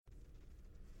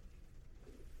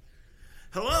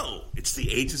Hello, it's the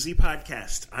A to Z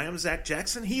podcast. I am Zach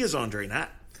Jackson. He is Andre Knott.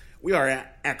 We are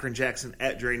at Akron Jackson,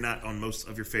 at Dre Knott on most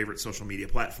of your favorite social media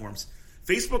platforms.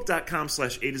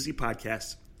 Facebook.com/A to Z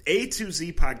podcast,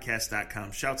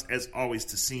 A2Zpodcast.com. Shouts as always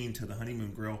to Scene, to the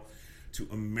Honeymoon Grill, to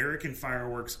American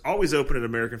Fireworks. Always open at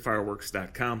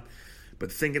AmericanFireworks.com.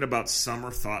 But thinking about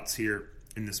summer thoughts here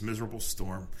in this miserable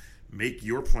storm, make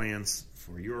your plans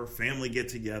for your family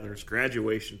get-togethers,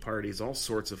 graduation parties, all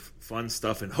sorts of fun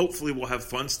stuff, and hopefully we'll have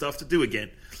fun stuff to do again.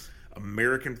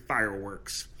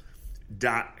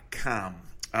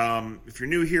 AmericanFireworks.com. If you're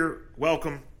new here,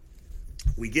 welcome.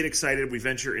 We get excited. We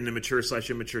venture into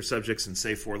mature/immature subjects and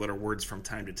say four-letter words from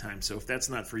time to time. So if that's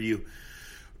not for you,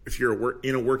 if you're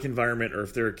in a work environment or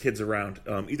if there are kids around,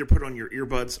 either put on your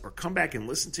earbuds or come back and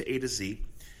listen to A to Z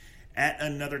at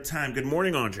another time. Good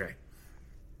morning, Andre.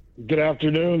 Good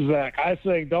afternoon, Zach. I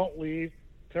say don't leave.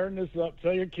 Turn this up.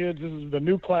 Tell your kids this is the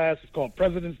new class. It's called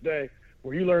President's Day,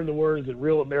 where you learn the words that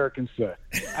real Americans say.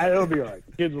 It'll be all right.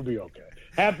 The kids will be okay.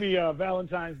 Happy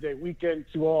Valentine's Day weekend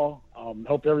to all.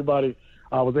 Hope everybody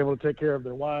was able to take care of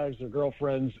their wives, their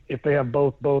girlfriends, if they have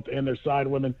both, and their side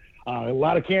women. A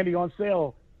lot of candy on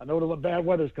sale. I know the bad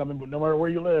weather's coming, but no matter where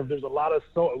you live, there's a lot of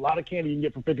candy you can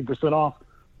get for 50% off.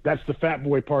 That's the fat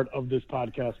boy part of this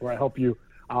podcast, where I help you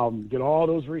get all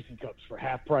those Reese's cups for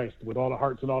half price with all the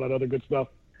hearts and all that other good stuff.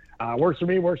 Works for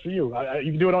me, works for you.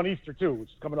 You can do it on Easter too, which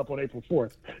is coming up on April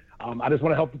 4th. I just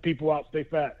want to help the people out stay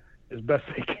fat as best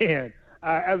they can.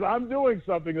 As I'm doing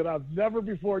something that I've never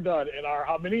before done in our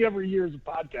how many ever years of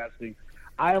podcasting,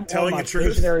 I am telling on my the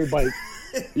truth. Stationary bike.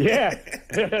 Yeah,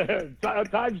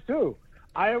 times two.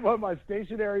 I am on my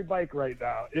stationary bike right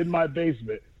now in my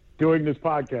basement doing this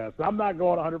podcast. I'm not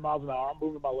going 100 miles an hour. I'm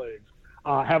moving my legs.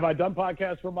 Have I done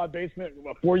podcasts from my basement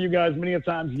for you guys many a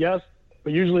times? Yes,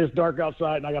 but usually it's dark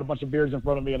outside and I got a bunch of beers in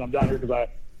front of me and I'm down here because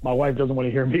my wife doesn't want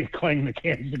to hear me clanging the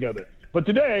cans together. But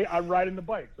today I'm riding the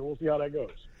bike, so we'll see how that goes.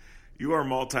 You are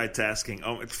multitasking.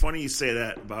 It's funny you say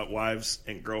that about wives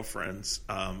and girlfriends.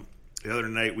 The other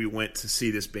night we went to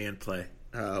see this band play,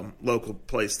 local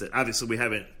place that obviously we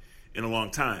haven't in a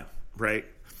long time, right?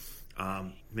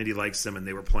 Mindy likes them and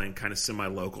they were playing kind of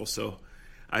semi-local, so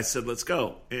I said, let's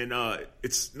go. And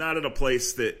it's not at a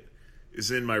place that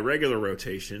is in my regular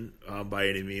rotation by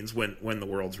any means when the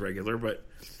world's regular, but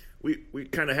we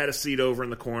kind of had a seat over in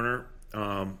the corner.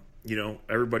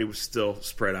 Everybody was still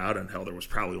spread out, and hell, there was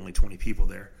probably only 20 people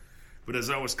there. But as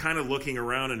I was kind of looking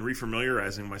around and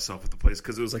refamiliarizing myself with the place,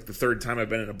 because it was like the third time I've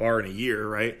been in a bar in a year,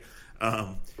 right?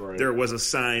 Right. There was a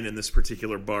sign in this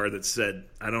particular bar that said,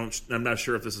 I'm not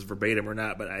sure if this is verbatim or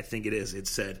not, but I think it is. It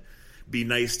said, "Be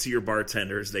nice to your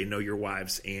bartenders. They know your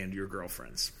wives and your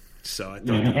girlfriends." So I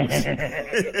thought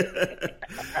that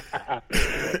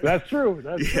was... That's true.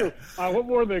 That's true. One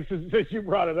more thing, since you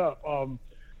brought it up.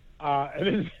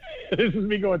 And this is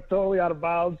me going totally out of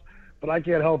bounds, but I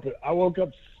can't help it. I woke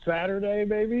up Saturday,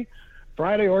 maybe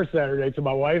Friday or Saturday, to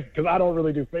my wife, because I don't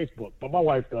really do Facebook, but my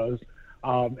wife does.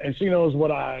 And she knows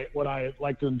what I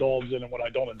like to indulge in and what I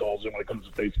don't indulge in when it comes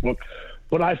to Facebook.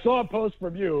 But I saw a post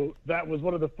from you that was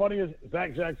one of the funniest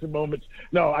Zach Jackson moments.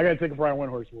 No, I got to take a Brian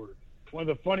Windhorst word. One of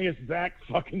the funniest Zach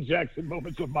fucking Jackson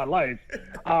moments of my life,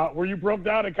 where you broke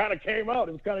down and kind of came out.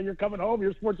 It was kind of your coming home,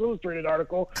 your Sports Illustrated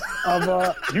article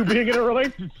of you being in a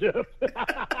relationship.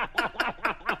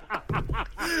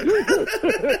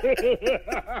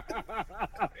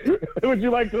 Would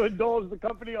you like to indulge the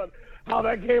company on how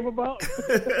that came about?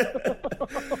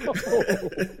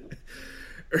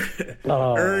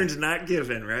 Earned, not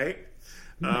given, right?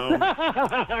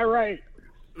 Right.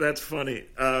 That's funny.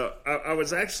 I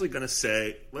was actually going to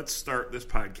say, let's start this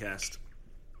podcast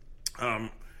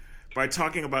by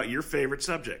talking about your favorite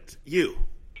subject, you.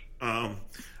 I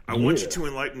want you to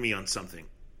enlighten me on something.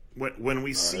 When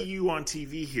we see you on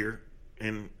TV here,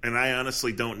 and I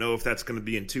honestly don't know if that's going to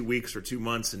be in 2 weeks or 2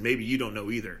 months, and maybe you don't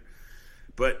know either.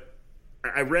 But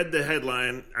I read the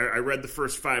headline. I read the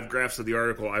first 5 graphs of the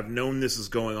article. I've known this is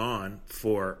going on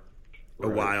for a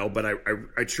while, but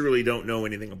I truly don't know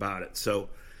anything about it. So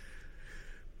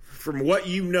from what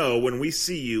you know, when we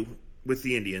see you with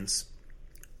the Indians,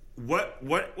 what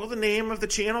will the name of the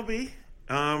channel be?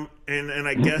 And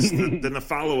I guess then the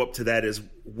follow-up to that is,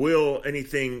 will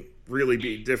anything really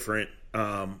be different,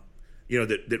 that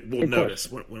we'll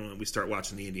notice when we start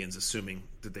watching the Indians, assuming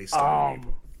that they start in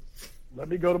April? Let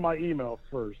me go to my email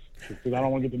first, because I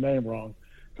don't want to get the name wrong,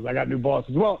 because I got new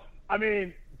bosses. Well, I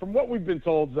mean, from what we've been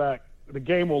told, Zach, the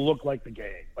game will look like the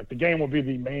game. Like, the game will be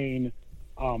the main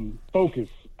focus,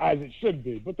 as it should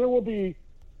be. But there will be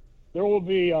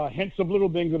hints of little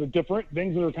things that are different,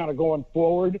 things that are kind of going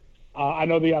forward. I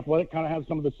know The Athletic kind of has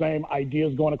some of the same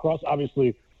ideas going across.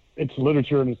 Obviously, it's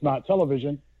literature and it's not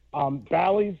television.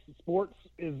 Bally's Sports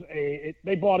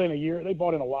they bought in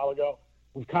a while ago.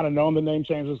 We've kind of known the name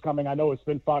change was coming. I know it's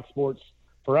been Fox Sports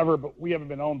forever, but we haven't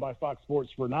been owned by Fox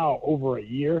Sports for now over a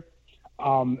year.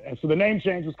 And so the name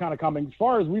change was kind of coming. As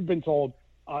far as we've been told,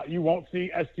 you won't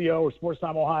see STO or Sports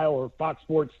Time Ohio or Fox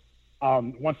Sports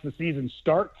once the season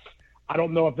starts. I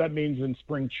don't know if that means in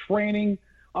spring training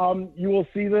you will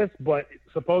see this, but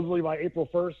supposedly by April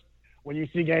 1st, when you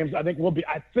see games, I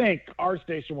think our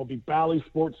station will be Bally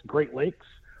Sports Great Lakes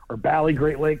or Bally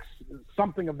Great Lakes,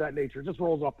 something of that nature. It just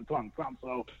rolls off the tongue. Sounds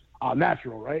so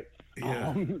natural, right?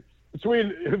 Yeah. Between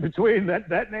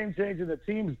that name change and the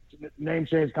team's name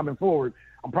change coming forward,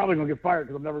 I'm probably going to get fired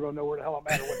because I'm never going to know where the hell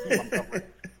I'm at or what team I'm covering.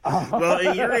 Well,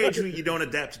 at your age, you don't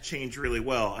adapt to change really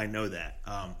well. I know that.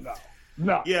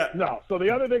 No. So the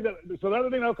other thing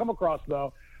that'll come across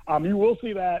though, you will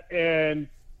see that, and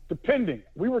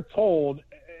we were told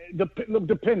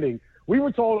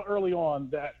early on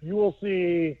that you will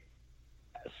see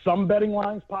some betting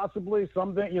lines possibly,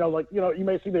 something, you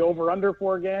may see the over under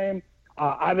for a game.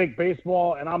 I think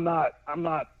baseball, and I'm not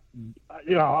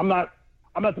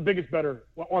the biggest bettor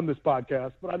on this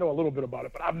podcast, but I know a little bit about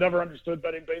it. But I've never understood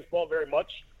betting baseball very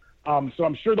much. So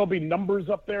I'm sure there'll be numbers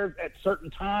up there at certain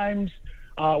times.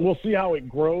 We'll see how it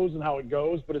grows and how it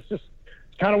goes, but it's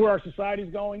kind of where our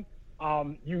society's going.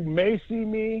 You may see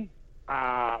me.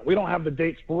 We don't have the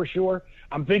dates for sure.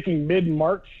 I'm thinking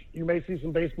mid-March, you may see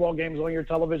some baseball games on your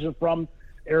television from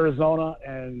Arizona.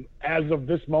 And as of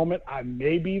this moment, I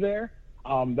may be there.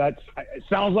 It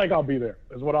sounds like I'll be there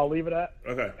is what I'll leave it at.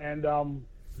 Okay. And,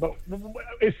 but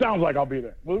it sounds like I'll be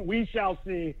there. We shall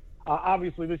see.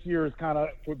 Obviously this year is kind of,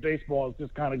 with baseball, is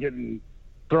just kind of getting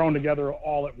thrown together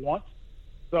all at once.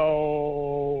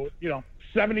 So,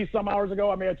 70 some hours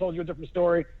ago, I may have told you a different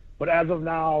story, but as of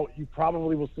now, you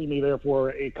probably will see me there for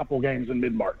a couple games in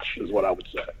mid-March is what I would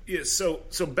say. Yeah. So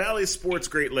Bally Sports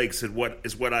Great Lakes is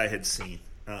what I had seen.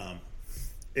 And,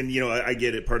 I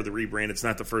get it, part of the rebrand. It's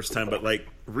not the first time, but,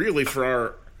 really for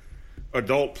our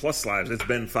adult plus lives, it's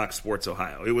been Fox Sports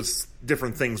Ohio. It was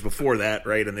different things before that,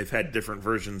 right? And they've had different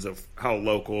versions of how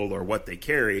local or what they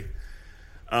carry.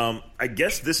 I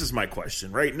guess this is my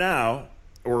question. Right now,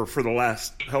 or for the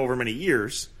last however many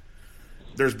years,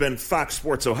 there's been Fox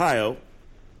Sports Ohio,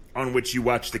 on which you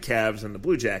watch the Cavs and the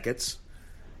Blue Jackets,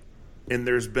 and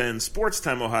there's been Sports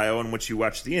Time Ohio, on which you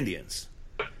watch the Indians.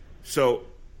 So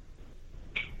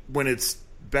when it's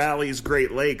Bally's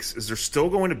Great Lakes, is there still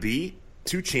going to be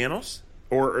two channels,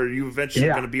 or are you eventually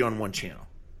going to be on one channel?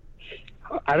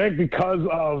 I think because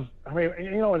of,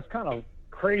 it's kind of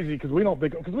crazy because we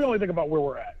only think about where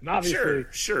we're at. And obviously,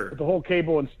 sure. The whole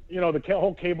cable and the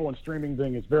whole cable and streaming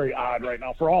thing is very odd right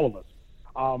now for all of us.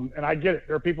 And I get it.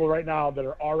 There are people right now that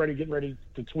are already getting ready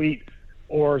to tweet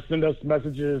or send us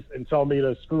messages and tell me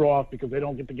to screw off because they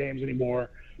don't get the games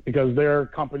anymore because their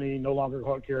company no longer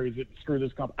carries it. Screw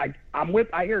this company.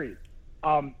 I hear you.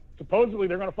 Supposedly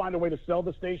they're going to find a way to sell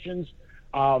the stations.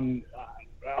 I don't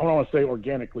want to say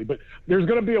organically, but there's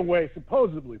going to be a way,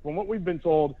 supposedly, from what we've been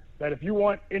told, that if you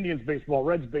want Indians baseball,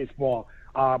 Reds baseball,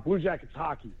 Blue Jackets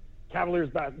hockey, Cavaliers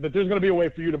basketball, that there's going to be a way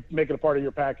for you to make it a part of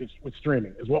your package with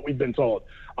streaming, is what we've been told.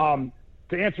 To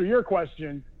answer your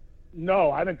question,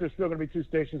 no, I think there's still going to be two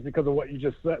stations because of what you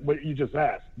just said, what you just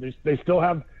asked. They still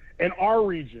have, in our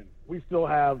region, we still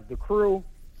have the Crew,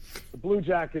 the Blue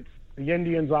Jackets, the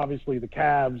Indians, obviously the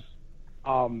Cavs,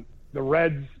 the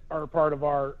Reds are a part of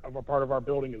our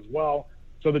building as well.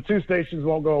 So the two stations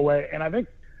won't go away. And I think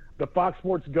the Fox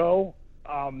Sports Go,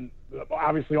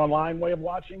 obviously online way of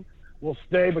watching, will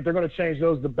stay, but they're going to change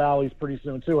those to Bally's pretty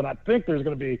soon too. And I think there's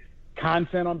going to be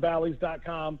content on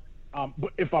Bally's.com.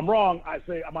 But if I'm wrong, I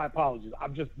say my apologies.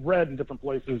 I've just read in different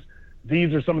places.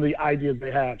 These are some of the ideas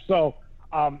they have. So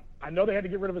I know they had to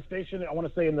get rid of a station, I want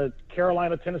to say in the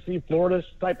Carolina, Tennessee, Florida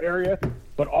type area,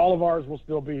 but all of ours will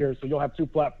still be here. So you'll have two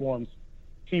platforms,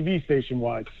 TV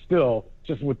station-wise, still,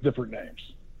 just with different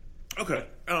names. Okay.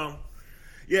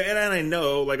 Yeah, and I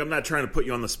know, I'm not trying to put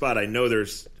you on the spot. I know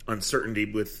there's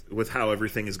uncertainty with how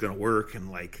everything is going to work. And,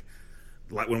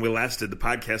 when we last did the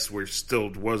podcast, we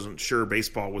still wasn't sure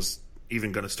baseball was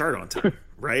even going to start on time,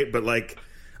 right? But,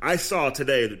 I saw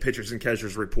today that pitchers and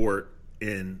catchers report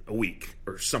in a week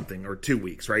or something, or 2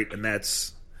 weeks, right? And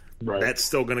that's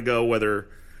still going to go, whether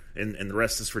and the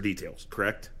rest is for details,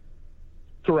 correct?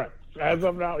 Correct. As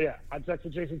of now, yeah. I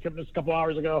texted Jason Kipnis a couple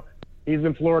hours ago. He's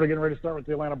in Florida getting ready to start with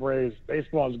the Atlanta Braves.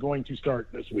 Baseball is going to start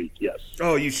this week, yes.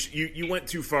 Oh, you went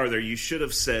too far there. You should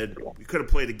have said, you could have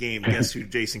played a game. Guess who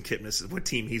Jason Kipnis is, what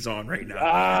team he's on right now.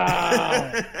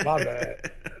 My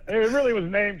bad. It really was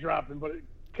name dropping, but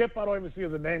Kip, I don't even see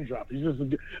as a name drop. He's just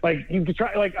like you could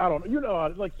try like I don't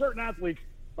know, like certain athletes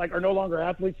like are no longer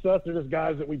athletes to us. They're just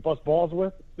guys that we bust balls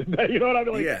with. You know what I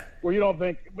mean? Like, yeah. Where you don't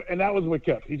think, and that was with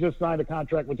Kip. He just signed a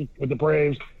contract with the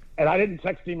Braves, and I didn't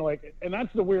text him like, and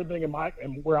that's the weird thing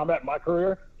and where I'm at in my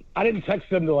career. I didn't text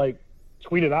him to like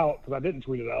tweet it out because I didn't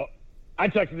tweet it out. I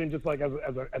texted him just like as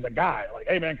a guy, like,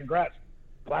 hey man, congrats.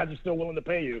 Glad you're still willing to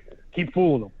pay you. Keep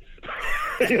fooling them.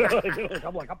 You know,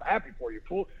 like, I'm happy for you.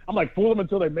 Fool. I'm like, fool them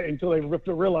until they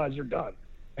realize you're done.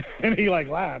 And he like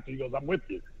laughed. He goes, I'm with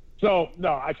you. So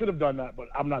no, I should have done that, but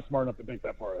I'm not smart enough to think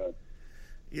that far ahead.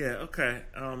 Yeah. Okay.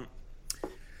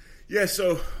 Yeah.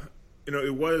 So,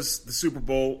 it was the Super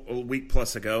Bowl a week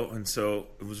plus ago, and so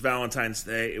it was Valentine's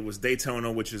Day. It was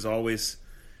Daytona, which is always,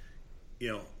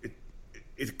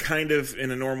 it kind of in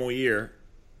a normal year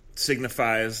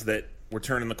signifies that we're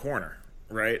turning the corner,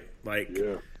 right? Like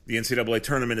the NCAA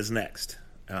tournament is next.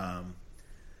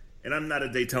 And I'm not a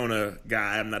Daytona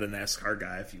guy. I'm not a NASCAR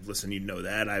guy. If you've listened, you know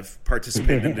that. I've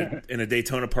participated in a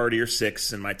Daytona party or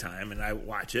 6 in my time, and I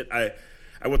watch it. I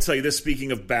will tell you this,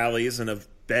 speaking of Bally's and of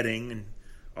betting and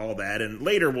all that, and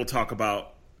later we'll talk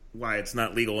about why it's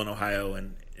not legal in Ohio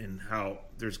and how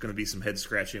there's going to be some head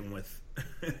scratching with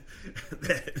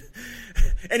that.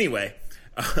 Anyway,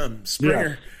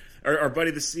 Springer, our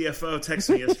buddy the CFO,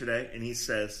 texted me yesterday, and he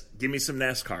says, give me some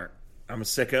NASCAR. I'm a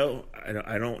sicko.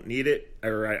 I don't need it,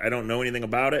 or I don't know anything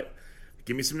about it.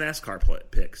 Give me some NASCAR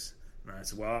picks. And I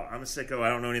said, well, I'm a sicko. I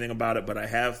don't know anything about it, but I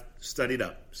have studied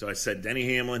up. So I said,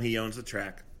 Denny Hamlin, he owns the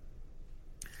track.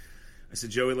 I said,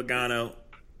 Joey Logano,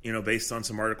 based on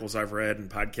some articles I've read and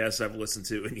podcasts I've listened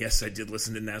to, and yes, I did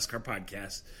listen to NASCAR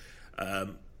podcasts.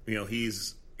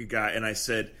 He's a guy, and I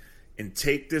said, and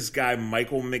take this guy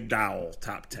Michael McDowell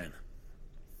top 10.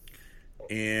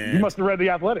 And you must have read The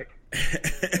Athletic.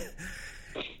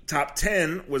 Top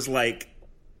 10 was like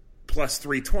plus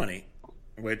 320,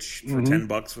 which for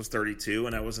 $10 was 32,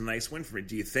 and that was a nice win for me.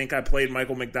 Do you think I played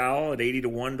Michael McDowell at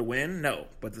 80-1 to win? No,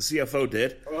 but the CFO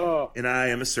did, and I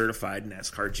am a certified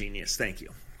NASCAR genius. Thank you.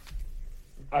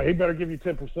 He better give you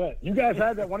 10%. You guys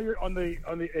had that one of your on the,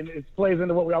 and it plays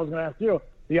into what I was going to ask you.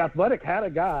 The Athletic had a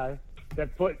guy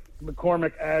that put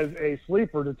McCormick as a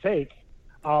sleeper to take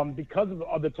because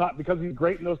of the top, because he's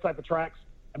great in those type of tracks.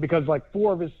 And because like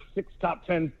 4 of his 6 top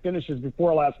 10 finishes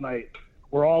before last night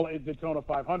were all at Daytona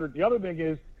 500. The other thing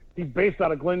is he's based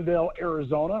out of Glendale,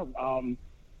 Arizona,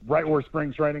 right where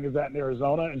spring training is at in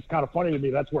Arizona. And it's kind of funny to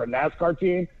me. That's where a NASCAR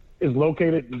team is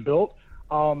located and built.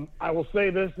 I will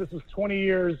say this is 20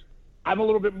 years. I'm a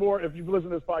little bit more, if you've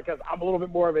listened to this podcast, I'm a little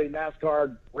bit more of a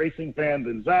NASCAR racing fan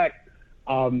than Zach.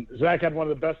 Zach had one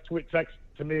of the best tweet texts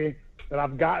to me that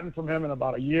I've gotten from him in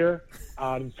about a year.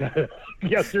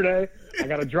 Yesterday, I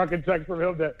got a drunken text from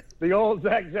him that the old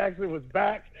Zach Jackson was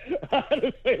back,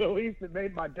 to say the least. It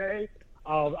made my day.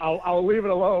 I'll leave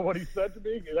it alone what he said to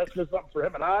me. That's just something for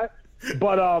him and I.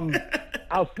 But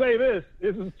I'll say this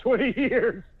is 20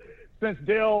 years since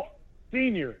Dale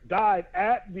Sr. died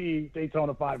at the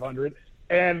Daytona 500,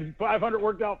 and 500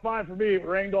 worked out fine for me. It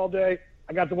rained all day.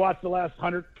 I got to watch the last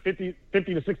 50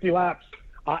 to 60 laps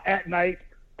at night.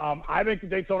 I think the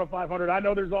Daytona 500, I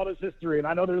know there's all this history, and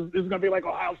I know this is going to be like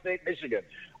Ohio State, Michigan.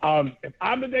 If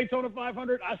I'm the Daytona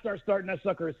 500, I start starting that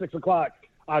sucker at 6 o'clock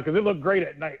because it looked great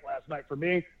at night last night for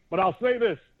me. But I'll say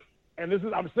this, and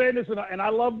I'm saying this, and I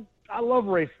love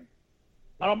racing.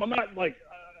 I'm not like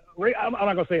I'm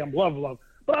not going to say I'm love,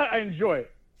 but I enjoy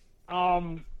it.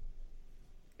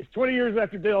 It's 20 years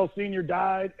after Dale Sr.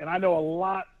 died, and I know a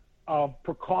lot of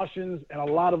precautions and a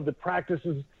lot of the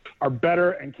practices are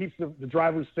better and keeps the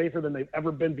drivers safer than they've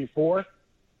ever been before.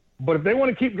 But if they want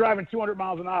to keep driving 200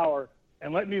 miles an hour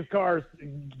and letting these cars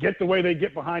get the way they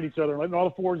get behind each other, letting all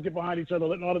the Fords get behind each other,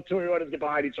 letting all the Toyotas get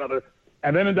behind each other,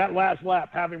 and then in that last lap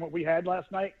having what we had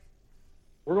last night,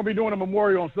 we're going to be doing a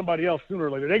memorial on somebody else sooner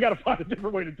or later. They got to find a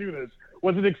different way to do this.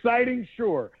 Was it exciting?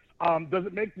 Sure. Does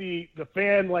it make the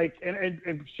fan like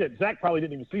and shit? Zach probably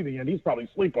didn't even see the end. He's probably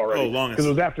asleep already. Oh, long because it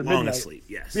was after midnight. Long asleep.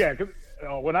 Yes. Yeah. Because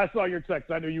when I saw your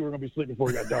text, I knew you were going to be sleeping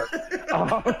before it got dark.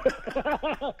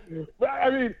 But I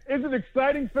mean, it's an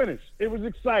exciting finish. It was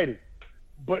exciting,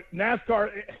 but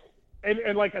NASCAR,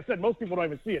 and like I said, most people don't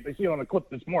even see it. They see it on a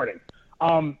clip this morning.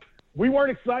 We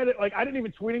weren't excited. Like I didn't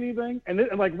even tweet anything. And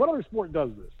like, what other sport does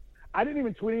this? I didn't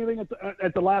even tweet anything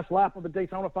at the last lap of the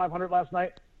Daytona 500 last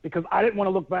night because I didn't want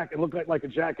to look back and look like a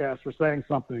jackass for saying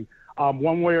something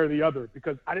one way or the other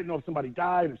because I didn't know if somebody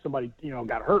died, if somebody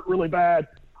got hurt really bad.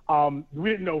 We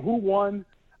didn't know who won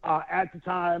at the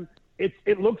time.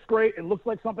 It looks great. It looks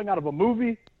like something out of a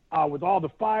movie with all the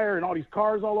fire and all these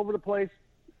cars all over the place.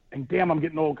 And damn, I'm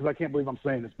getting old because I can't believe I'm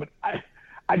saying this. But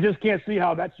I just can't see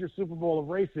how that's your Super Bowl of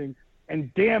racing,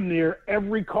 and damn near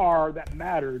every car that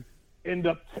mattered ended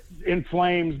up in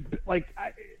flames.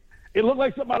 It looked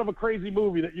like something out of a crazy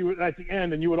movie that you would at the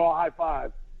end and you would all high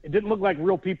five. It didn't look like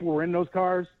real people were in those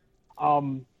cars.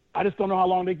 I just don't know how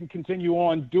long they can continue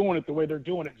on doing it the way they're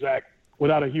doing it, Zach,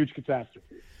 without a huge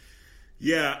catastrophe.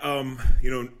 Yeah,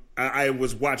 I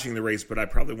was watching the race, but I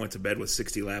probably went to bed with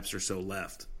 60 laps or so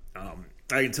left.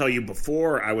 I can tell you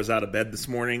before I was out of bed this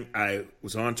morning, I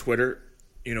was on Twitter,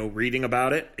 reading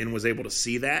about it and was able to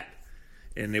see that.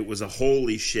 And it was a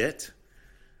holy shit.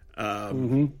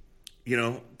 To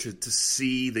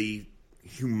see the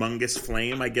humongous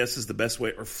flame, I guess is the best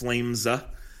way, or flames, the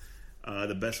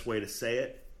best way to say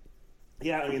it.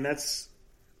 Yeah, I mean, that's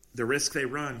the risk they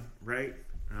run, right?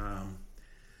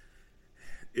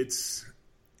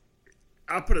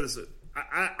 I'll put it this way.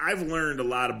 I've learned a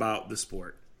lot about the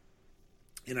sport.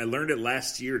 And I learned it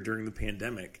last year during the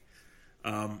pandemic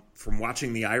from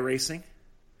watching the iRacing.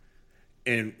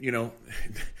 And,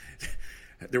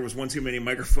 there was one too many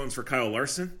microphones for Kyle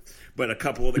Larson, but a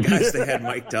couple of the guys they had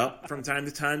mic'd up from time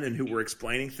to time and who were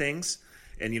explaining things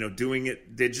and, doing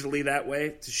it digitally that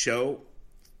way to show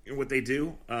what they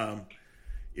do.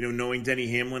 Knowing Denny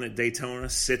Hamlin at Daytona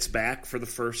sits back for the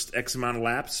first X amount of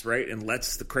laps, right, and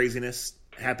lets the craziness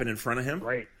happen in front of him.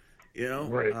 Right.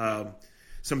 Right.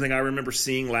 Something I remember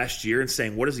seeing last year and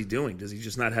saying, what is he doing? Does he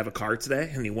just not have a car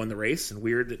today? And he won the race. And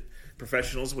weird that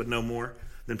professionals would know more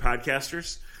than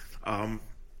podcasters.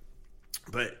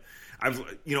 But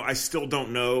I still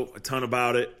don't know a ton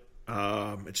about it.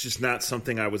 It's just not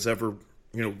something I was ever,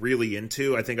 really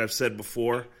into. I think I've said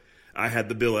before, I had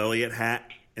the Bill Elliott hat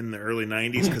in the early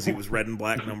 90s because he was red and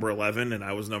black number 11, and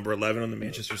I was number 11 on the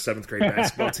Manchester 7th grade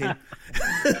basketball team.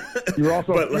 You were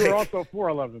also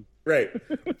 4'11". Right.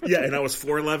 Yeah, and I was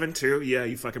 4'11 too. Yeah,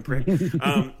 you fucking prick.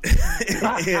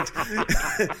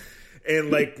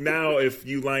 And now, if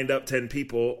you lined up 10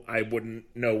 people, I wouldn't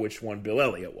know which one Bill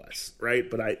Elliott was, right?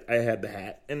 But I had the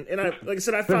hat, and I, like I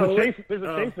said, I follow it. There's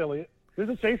a Chase Elliott. There's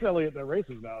a Chase Elliott that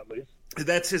races now, at least.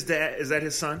 That's his dad. Is that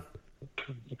his son?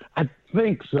 I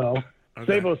think so.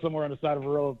 Okay. Sabo's somewhere on the side of the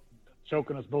road,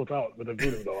 choking us both out with a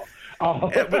voodoo doll.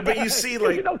 Yeah, but you see,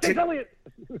 Chase Elliott.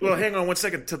 Well, hang on one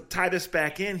second to tie this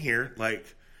back in here. Why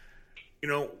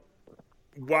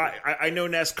I know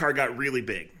NASCAR got really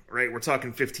big, right? We're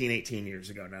talking 15, 18 years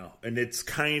ago now, and it's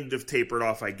kind of tapered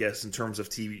off, I guess, in terms of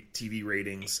TV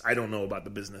ratings. I don't know about the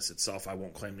business itself. I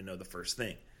won't claim to know the first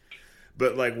thing.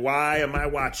 But why am I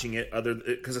watching it?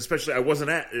 Because especially I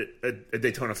wasn't at a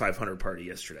Daytona 500 party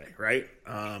yesterday, right?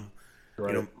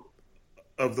 Right.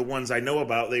 Of the ones I know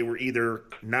about, they were either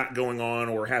not going on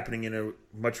or happening in a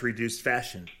much reduced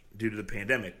fashion due to the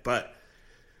pandemic. But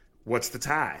what's the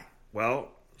tie? Well,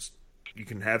 you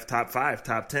can have top 5,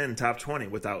 top 10, top 20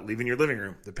 without leaving your living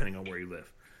room, depending on where you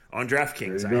live. On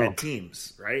DraftKings, I had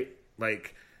teams, right? I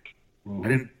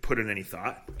didn't put in any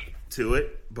thought to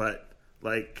it, but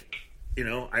I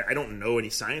don't know any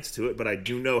science to it, but I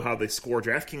do know how they score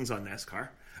DraftKings on NASCAR.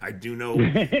 I do know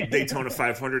Daytona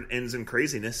 500 ends in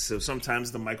craziness, so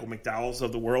sometimes the Michael McDowells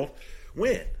of the world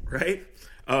win, right?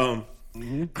 I'm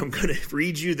going to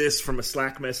read you this from a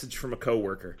Slack message from a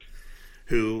coworker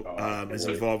who is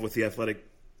involved with the Athletic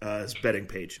betting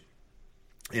page.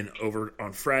 And over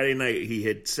on Friday night, he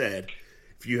had said,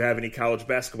 if you have any college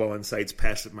basketball insights,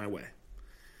 pass it my way.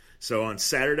 So on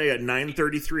Saturday at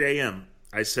 9:33 a.m.,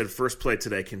 I said first play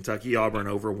today, Kentucky-Auburn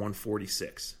over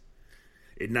 146.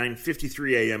 At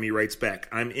 9:53 a.m., he writes back,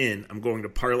 I'm in. I'm going to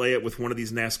parlay it with one of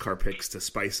these NASCAR picks to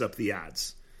spice up the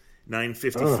odds.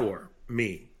 9:54,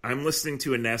 me. I'm listening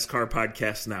to a NASCAR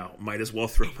podcast now. Might as well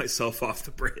throw myself off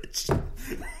the bridge.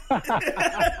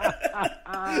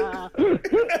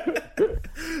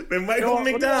 Then Michael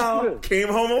McDowell came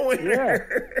home a winner. Yeah.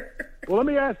 Well, let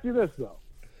me ask you this, though.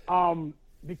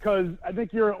 Because I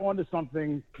think you're onto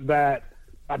something that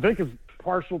I think is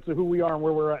partial to who we are and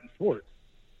where we're at in sports.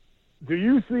 Do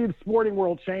you see the sporting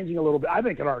world changing a little bit? I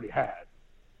think it already has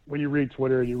when you read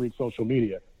Twitter and you read social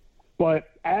media.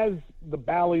 But as the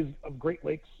valleys of Great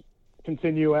Lakes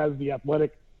continue, as the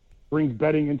Athletic brings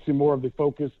betting into more of the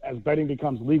focus, as betting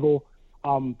becomes legal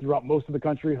throughout most of the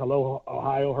country, hello,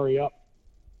 Ohio, hurry up.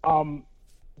 And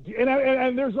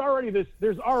there's already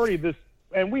this,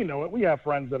 and we know it, we have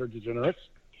friends that are degenerates.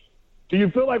 Do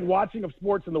you feel like watching of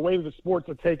sports and the way that the sports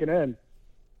are taken in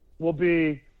will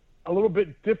be a little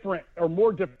bit different or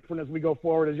more different as we go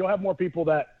forward, as you'll have more people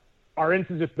that are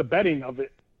into just the betting of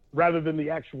it rather than the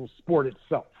actual sport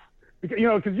itself? Because,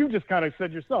 because you just kind of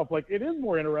said yourself, it is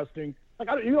more interesting.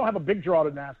 You don't have a big draw to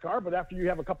NASCAR, but after you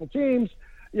have a couple teams,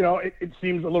 it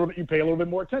seems a little bit, you pay a little bit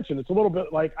more attention. It's a little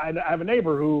bit like I have a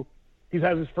neighbor who he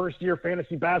has his first year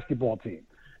fantasy basketball team.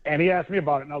 And he asked me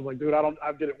about it, and I was like, dude,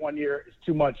 I did it 1 year. It's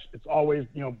too much. It's always,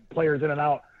 players in and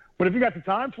out. But if you got the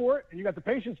time for it and you got the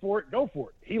patience for it, go for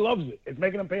it. He loves it. It's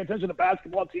making him pay attention to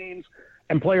basketball teams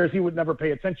and players he would never pay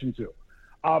attention to.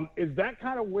 Is that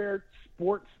kind of where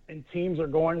sports and teams are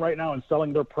going right now and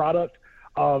selling their product?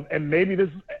 And maybe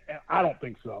I don't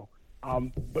think so.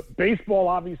 But baseball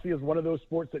obviously is one of those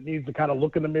sports that needs to kind of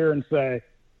look in the mirror and say,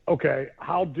 okay,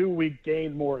 how do we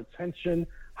gain more attention?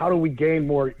 How do we gain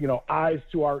more, eyes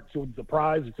to the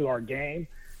prize, to our game?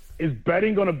 Is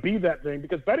betting going to be that thing?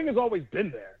 Because betting has always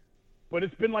been there, but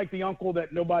it's been like the uncle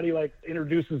that nobody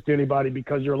introduces to anybody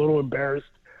because you're a little embarrassed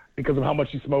because of how much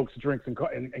he smokes, drinks,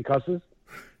 and cusses.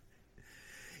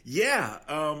 Yeah,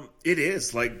 it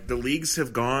is. Like, the leagues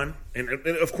have gone, and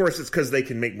of course it's because they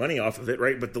can make money off of it,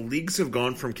 right? But the leagues have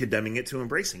gone from condemning it to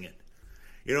embracing it.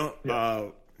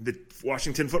 The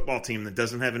Washington football team that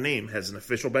doesn't have a name has an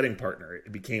official betting partner.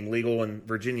 It became legal in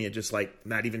Virginia just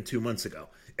not even 2 months ago.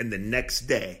 And the next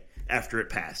day after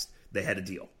it passed, they had a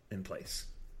deal in place,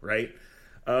 right?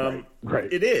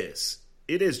 Right. It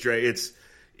is, Dre.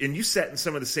 And you sat in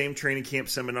some of the same training camp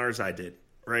seminars I did,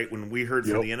 right? When we heard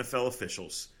from the NFL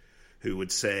officials who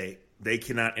would say they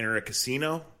cannot enter a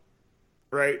casino,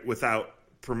 right, without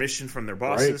permission from their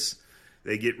bosses. Right.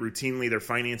 They get routinely their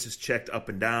finances checked up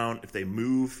and down. If they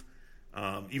move,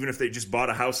 even if they just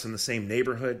bought a house in the same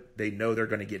neighborhood, they know they're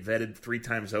going to get vetted 3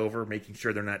 times over, making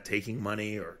sure they're not taking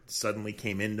money or suddenly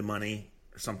came into money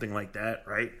or something like that,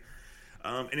 right?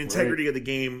 And integrity of the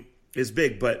game is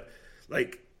big. But,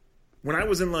 when I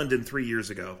was in London 3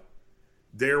 years ago,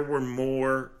 there were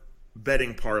more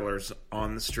betting parlors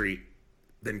on the street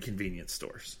than convenience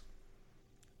stores.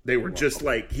 They were just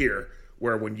like here,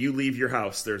 where when you leave your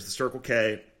house, there's the Circle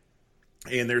K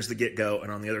and there's the Get Go,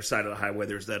 and on the other side of the highway,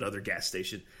 there's that other gas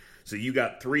station. So you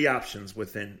got 3 options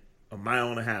within a mile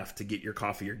and a half to get your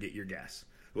coffee or get your gas.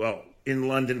 Well, in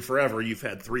London forever, you've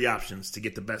had 3 options to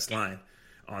get the best line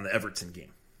on the Everton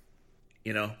game.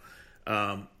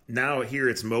 Now here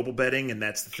it's mobile betting, and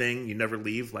that's the thing. You never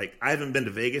leave. I haven't been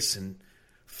to Vegas in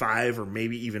 5 or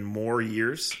maybe even more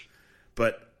years,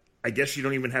 but I guess you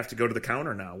don't even have to go to the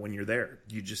counter now when you're there.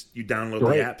 You download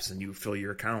the apps and you fill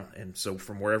your account. And so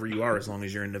from wherever you are, as long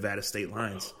as you're in Nevada state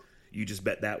lines, you just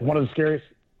bet that way. One of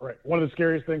the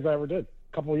scariest things I ever did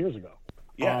a couple of years ago.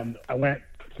 Yeah. I went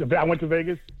to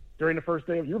Vegas during the first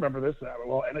day of, you remember this,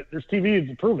 there's TV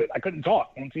to prove it. I couldn't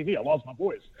talk on TV. I lost my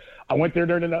voice. I went there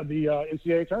during the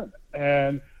NCAA tournament.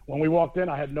 And when we walked in,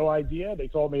 I had no idea. They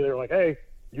told me, they were like, hey,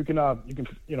 you can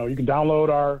download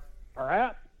our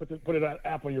app. Put it an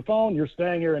app on your phone. You're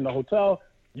staying here in the hotel.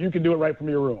 You can do it right from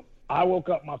your room. I woke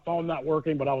up, my phone not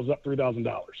working, but I was up $3,000.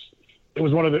 It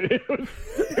was one of the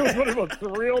most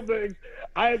surreal things.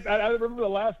 I remember the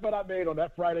last bet I made on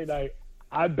that Friday night.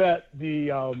 I bet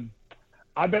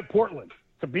Portland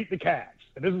to beat the Cavs,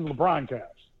 and this is LeBron Cavs.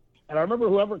 And I remember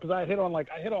because I hit on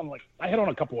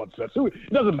a couple upsets. So it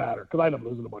doesn't matter because I ended up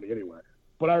losing the money anyway.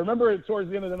 But I remember it towards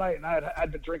the end of the night, and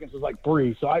I'd been drinking since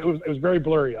 3, so it was very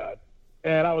blurry eyed.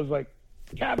 And I was like,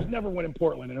 Cavs never win in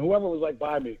Portland. And whoever was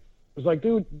by me was like,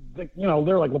 dude, they're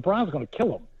like, LeBron's going to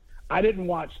kill him. I didn't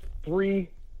watch 3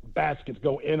 baskets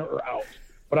go in or out.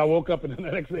 But I woke up and the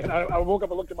next day, I woke up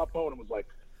and looked at my phone and was like,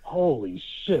 holy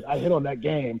shit, I hit on that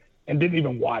game and didn't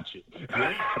even watch it.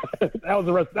 That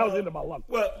was the end of my luck.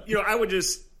 Well, I would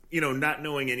just, not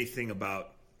knowing anything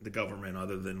about the government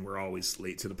other than we're always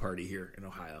late to the party here in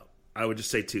Ohio, I would just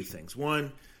say 2 things.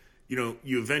 One, you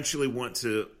eventually want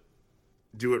to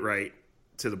do it right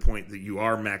to the point that you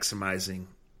are maximizing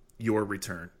your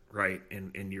return, right?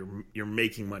 And you're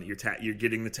making money. You're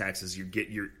getting the taxes.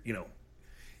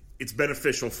 It's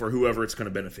beneficial for whoever it's going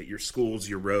to benefit. Your schools,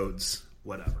 your roads,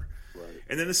 whatever. Right.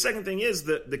 And then the second thing is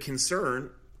the concern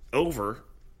over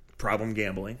problem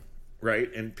gambling, right?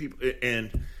 And people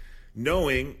and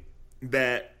knowing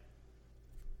that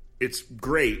it's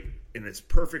great and it's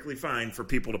perfectly fine for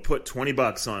people to put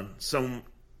 $20 on some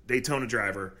Daytona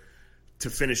driver to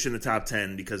finish in the top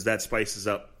 10 because that spices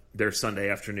up their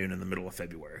Sunday afternoon in the middle of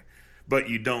February. But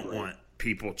you don't want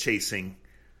people chasing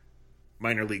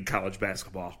minor league college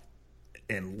basketball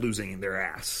and losing their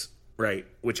ass, right?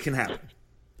 Which can happen.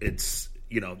 It's,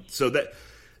 so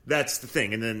that's the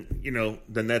thing. And then,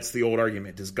 then that's the old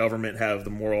argument. Does government have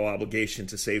the moral obligation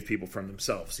to save people from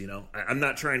themselves? I'm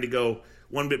not trying to go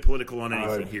one bit political on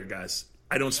anything here, guys.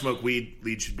 I don't smoke weed.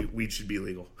 Weed should be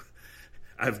legal.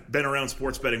 I've been around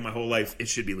sports betting my whole life. It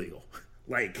should be legal.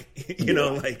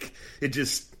 It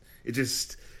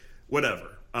just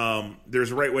whatever.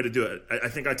 There's a right way to do it. I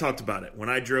think I talked about it. When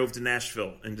I drove to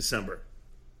Nashville in December,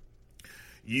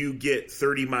 you get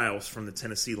 30 miles from the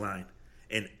Tennessee line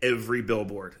and every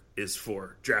billboard is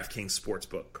for DraftKings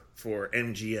Sportsbook, for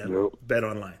MGM, Bet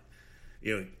Online.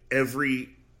 You know, every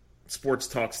sports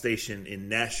talk station in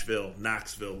Nashville,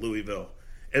 Knoxville, Louisville,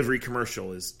 every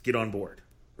commercial is get on board,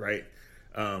 right?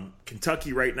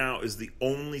 Kentucky right now is the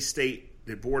only state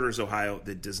that borders Ohio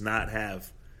that does not have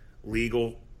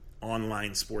legal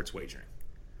online sports wagering.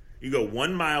 You go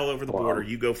 1 mile over the border,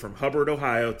 you go from Hubbard,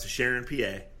 Ohio to Sharon,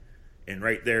 PA, and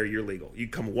right there you're legal. You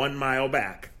come 1 mile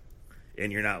back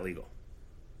and you're not legal.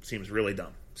 Seems really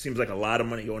dumb. Seems like a lot of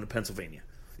money going to Pennsylvania.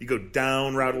 You go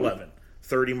down Route 11,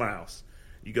 30 miles.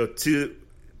 You go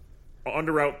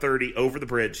onto Route 30, over the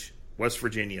bridge, West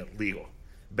Virginia, legal.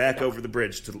 Back over the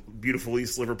bridge to beautiful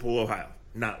East Liverpool, Ohio,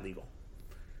 not legal.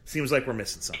 Seems like we're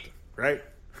missing something, right?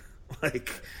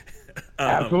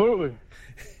 Absolutely.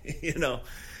 You know,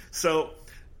 so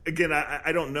again,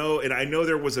 I don't know, and I know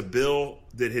there was a bill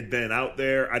that had been out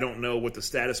there. I don't know what the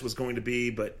status was going to be,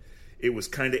 but it was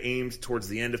kind of aimed towards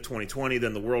the end of 2020.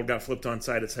 Then the world got flipped on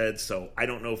its head, so I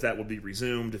don't know if that will be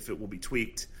resumed, if it will be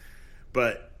tweaked.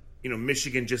 But, you know,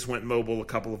 Michigan just went mobile a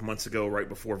couple of months ago, right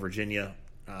before Virginia.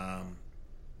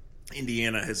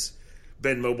 Indiana has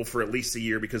been mobile for at least a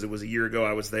year, because it was a year ago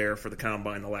I was there for the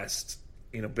Combine, the last,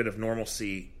 you know, bit of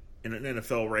normalcy in an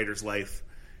NFL writer's life,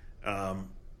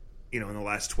 you know, in the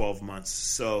last 12 months.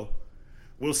 So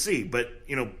we'll see. But,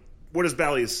 you know, what is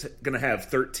Bally's going to have?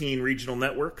 13 regional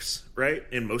networks, right?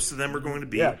 And most of them are going to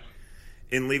be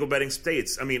in legal betting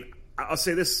states. I mean, I'll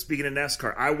say this, speaking of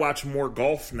NASCAR, I watch more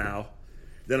golf now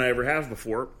than I ever have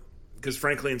before, because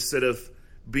frankly, instead of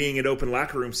being at open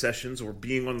locker room sessions or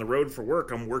being on the road for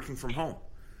work, I'm working from home.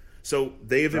 So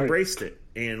they have embraced it.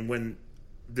 And when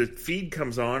the feed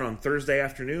comes on Thursday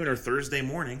afternoon or Thursday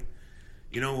morning,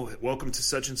 you know, welcome to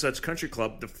such and such country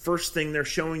club, the first thing they're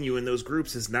showing you in those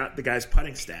groups is not the guy's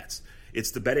putting stats.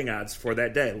 It's the betting odds for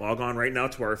that day. Log on right now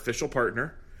to our official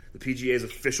partner, the PGA's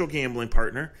official gambling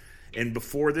partner, and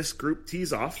before this group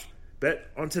tees off, bet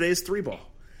on today's 3-ball.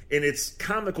 And it's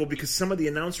comical because some of the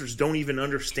announcers don't even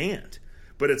understand.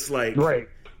 But it's like,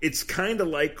 it's kind of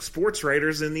like sports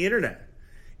writers and the internet.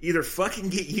 Either fucking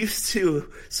get used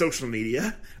to social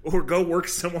media or go work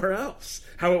somewhere else.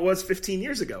 How it was 15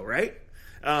 years ago, right?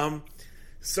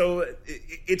 So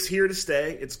it's here to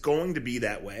stay. It's going to be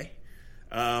that way.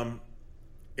 And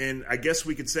I guess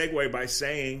we could segue by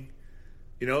saying,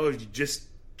 you know, you just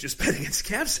bet against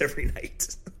Cavs every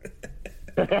night.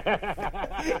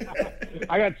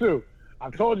 I got two.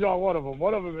 I've told y'all one of them.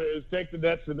 One of them is take the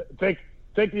Nets and take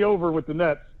the over with the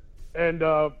Nets. And,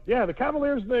 the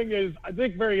Cavaliers thing is, I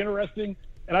think, very interesting,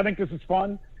 and I think this is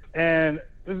fun. And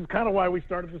this is kind of why we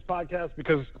started this podcast,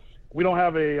 because we don't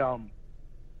have a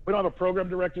program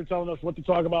director telling us what to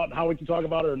talk about and how we can talk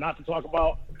about it or not to talk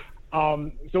about.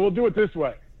 So we'll do it this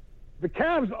way. The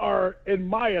Cavs are, in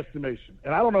my estimation,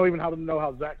 and I don't know even how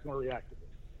Zach's going to react to this.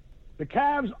 The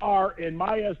Cavs are, in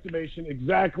my estimation,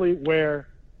 exactly where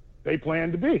they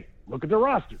plan to be. Look at their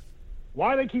roster.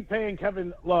 Why they keep paying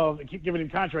Kevin Love and keep giving him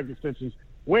contract extensions,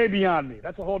 way beyond me.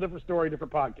 That's a whole different story,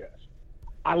 different podcast.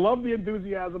 I love the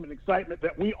enthusiasm and excitement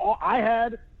that we all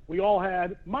had,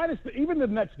 minus even the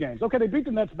Nets games. Okay, they beat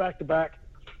the Nets back-to-back,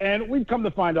 and we've come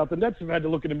to find out the Nets have had to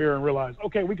look in the mirror and realize,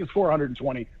 okay, we can score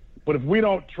 120, but if we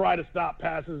don't try to stop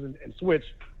passes and switch,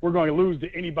 we're going to lose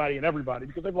to anybody and everybody,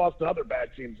 because they've lost to other bad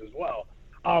teams as well.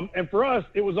 And for us,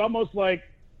 it was almost like,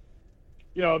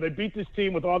 you know, they beat this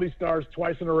team with all these stars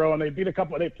twice in a row, and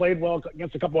they played well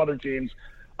against a couple other teams.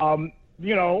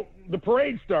 You know, the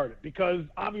parade started, because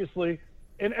obviously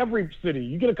in every city,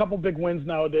 you get a couple big wins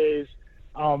nowadays,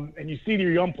 and you see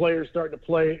your young players starting to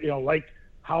play, you know, like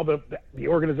how the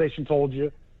organization told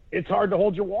you. It's hard to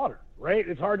hold your water, right?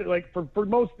 It's hard to, like, for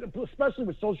most, especially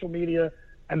with social media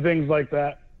and things like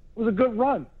that. It was a good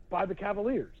run by the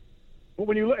Cavaliers. But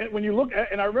when you look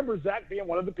at, and I remember Zach being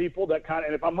one of the people that kind of,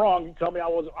 and if I'm wrong, you tell me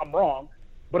I'm wrong.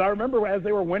 But I remember as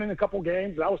they were winning a couple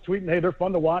games, I was tweeting, hey, they're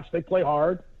fun to watch. They play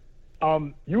hard.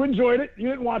 You enjoyed it. You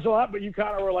didn't watch a lot, but you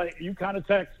kind of were like, you kind of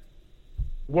text,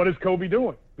 what is Kobe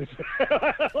doing? This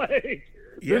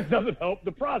doesn't help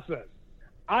the process.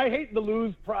 I hate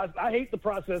the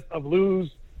process of lose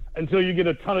until you get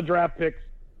a ton of draft picks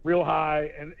real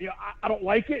high. And, you know, I don't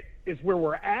like it. It's where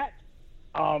we're at.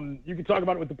 You can talk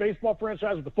about it with the baseball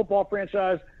franchise, with the football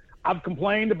franchise. I've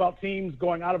complained about teams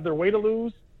going out of their way to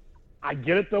lose. I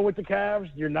get it, though, with the Cavs.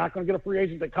 You're not going to get a free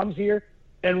agent that comes here.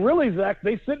 And really, Zach,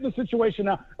 they sit in a situation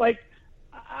now. Like,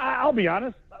 I'll be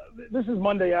honest. This is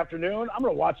Monday afternoon. I'm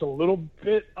going to watch a little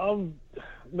bit of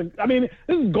this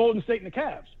is Golden State and the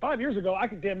Cavs. 5 years ago, I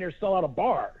could damn near sell out a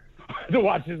bar to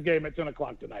watch this game at 10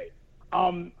 o'clock tonight.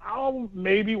 I'll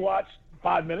maybe watch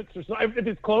 5 minutes or so. If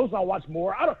it's close, I'll watch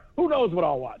more. Who knows what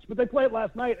I'll watch? But they played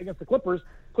last night against the Clippers.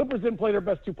 Clippers didn't play their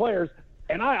best two players,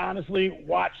 and I honestly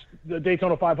watched the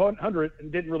Daytona 500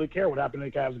 and didn't really care what happened in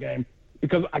the Cavs game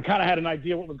because I kind of had an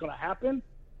idea what was going to happen.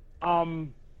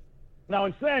 Now,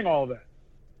 in saying all of that,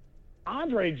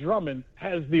 Andre Drummond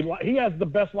has the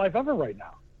best life ever right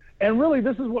now. And really,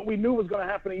 this is what we knew was going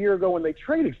to happen a year ago when they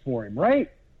traded for him,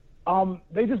 right?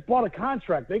 They just bought a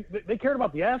contract. They cared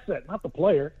about the asset, not the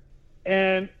player.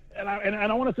 And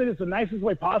I want to say this the nicest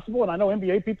way possible, and I know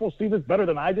NBA people see this better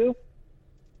than I do.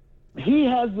 He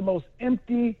has the most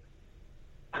empty,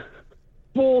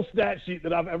 full stat sheet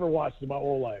that I've ever watched in my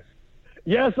whole life.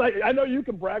 Yes, I know you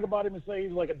can brag about him and say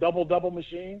he's like a double-double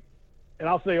machine, and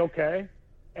I'll say okay.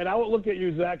 And I would look at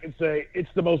you, Zach, and say it's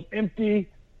the most empty,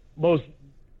 most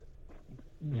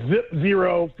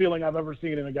zero feeling I've ever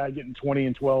seen in a guy getting 20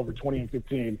 and 12 or 20 and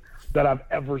 15 that I've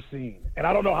ever seen. And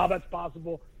I don't know how that's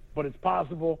possible, but it's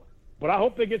possible. But I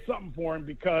hope they get something for him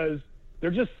because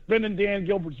they're just spending Dan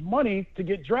Gilbert's money to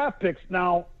get draft picks.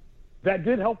 Now, that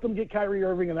did help them get Kyrie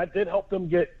Irving, and that did help them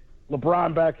get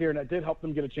LeBron back here, and that did help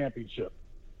them get a championship.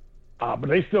 But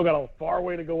they still got a far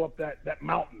way to go up that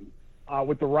mountain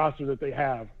with the roster that they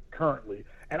have currently.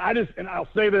 And I'll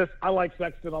say this, I like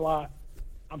Sexton a lot.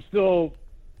 I'm still,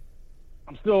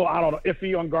 I don't know,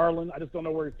 iffy on Garland. I just don't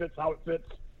know where he fits, how it fits,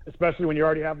 especially when you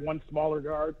already have one smaller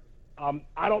guard.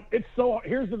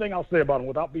 Here's the thing I'll say about him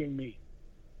without being mean.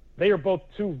 They are both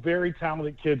two very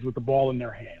talented kids with the ball in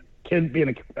their hand. Kid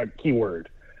being a key word.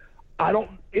 It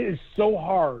is so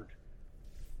hard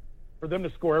for them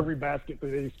to score every basket that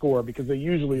they score because they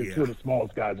usually are two of the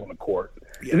smallest guys on the court.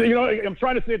 Yeah. You know, I'm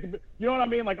trying to say it, you know what I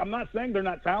mean? Like, I'm not saying they're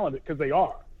not talented because they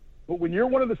are. But when you're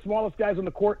one of the smallest guys on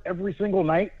the court every single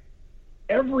night,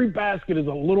 every basket is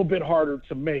a little bit harder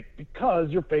to make because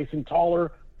you're facing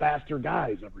taller, faster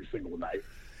guys every single night.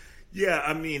 Yeah,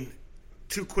 I mean,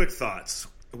 two quick thoughts.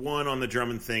 One on the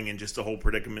Drummond thing and just the whole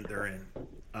predicament they're in.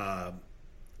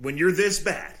 When you're this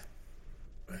bad,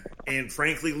 and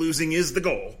frankly, losing is the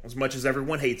goal, as much as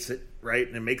everyone hates it, right?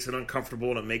 And it makes it uncomfortable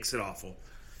and it makes it awful.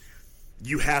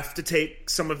 You have to take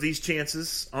some of these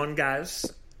chances on guys,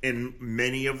 and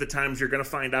many of the times you're going to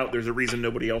find out there's a reason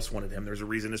nobody else wanted him. There's a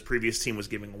reason his previous team was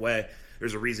giving away.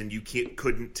 There's a reason you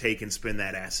couldn't take and spin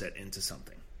that asset into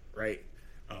something, right?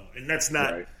 And that's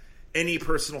not any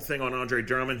personal thing on Andre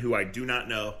Drummond, who I do not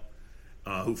know,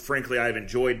 who frankly I've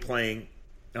enjoyed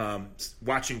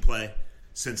watching play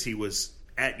since he was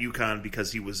at UConn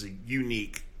because he was a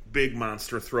unique, big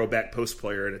monster throwback post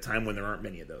player at a time when there aren't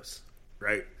many of those,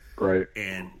 right? Right.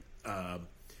 And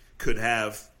could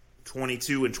have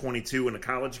 22 and 22 in a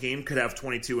college game, could have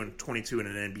 22 and 22 in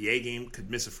an NBA game,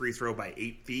 could miss a free throw by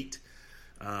 8 feet,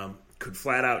 could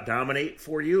flat out dominate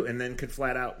for you, and then could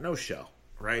flat out no show,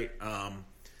 right?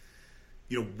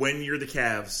 When you're the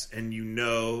Cavs and you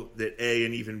know that A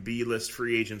and even B list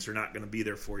free agents are not going to be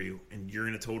there for you and you're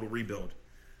in a total rebuild,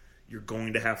 you're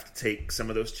going to have to take some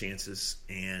of those chances.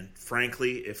 And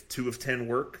frankly, if 2 of 10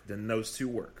 work, then those 2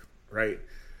 work, right?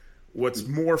 What's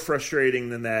more frustrating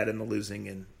than that in the losing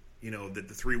and, that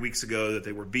the 3 weeks ago that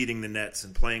they were beating the Nets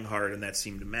and playing hard and that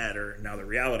seemed to matter, now the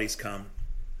reality's come,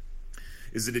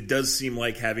 is that it does seem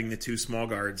like having the 2 small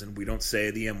guards, and we don't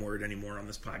say the M word anymore on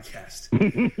this podcast,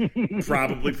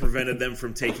 probably prevented them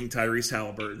from taking Tyrese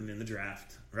Halliburton in the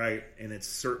draft, right? And it's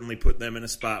certainly put them in a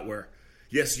spot where,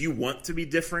 yes, you want to be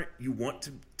different. You want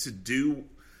to do,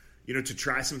 to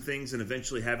try some things and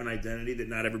eventually have an identity that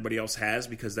not everybody else has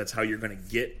because that's how you're going to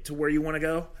get to where you want to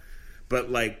go. But,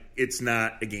 it's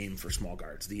not a game for small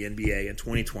guards. The NBA in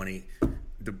 2020,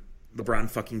 LeBron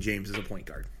fucking James is a point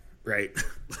guard. Right?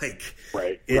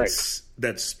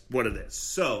 That's what it is.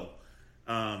 So,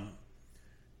 and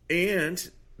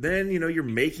then, you're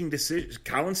making decisions.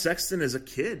 Colin Sexton is a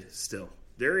kid still.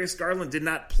 Darius Garland did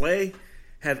not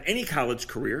have any college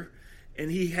career, and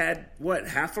he had,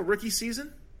 half a rookie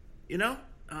season?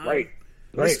 Right.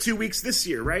 Missed 2 weeks this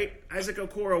year, right? Isaac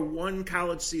Okoro, 1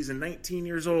 college season, 19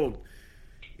 years old.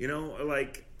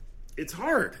 It's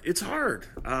hard. It's hard.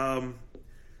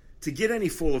 To get any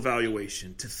full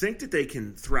evaluation, to think that they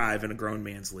can thrive in a grown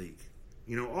man's league.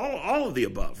 All of the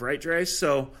above, right, Dre?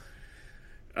 So,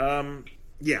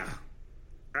 yeah.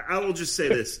 I will just say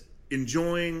this.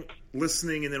 Enjoying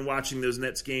listening and then watching those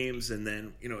Nets games and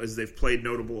then, as they've played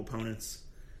notable opponents,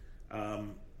 I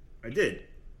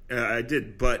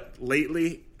did. But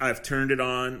lately, I've turned it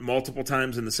on multiple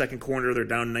times in the second quarter. They're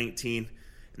down 19,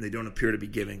 and they don't appear to be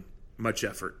giving much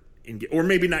effort. Or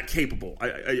maybe not capable.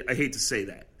 I hate to say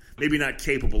that. Maybe not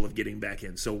capable of getting back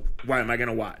in. So why am I going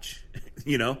to watch?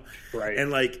 Right.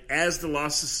 And as the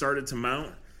losses started to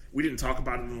mount, we didn't talk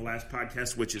about it in the last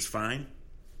podcast, which is fine.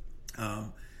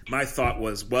 My thought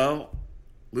was, well,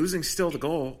 losing's still the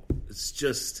goal. It's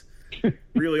just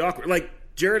really awkward. Like,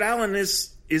 Jared Allen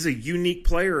is a unique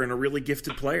player and a really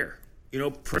gifted player. You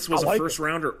know, Prince was a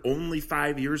first-rounder only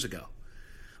 5 years ago.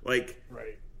 Like,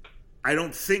 right. I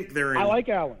don't think they're in... I like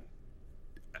Allen.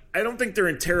 I don't think they're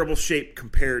in terrible shape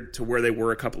compared to where they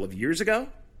were a couple of years ago.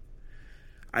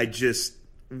 I just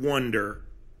wonder,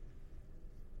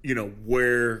 you know,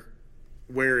 where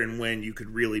and when you could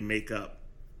really make up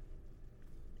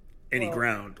any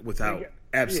ground without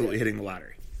absolutely hitting the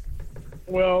lottery.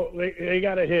 Well, they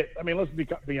got to hit. I mean, let's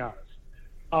be honest.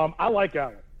 I like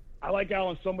Allen. I like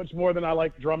Allen so much more than I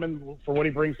like Drummond for what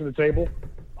he brings to the table.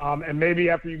 And maybe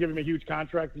after you give him a huge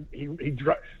contract,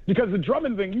 because the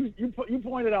Drummond thing, you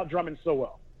pointed out Drummond so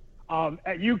well.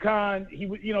 At UConn,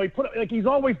 he's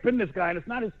always been this guy, and it's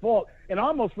not his fault. And I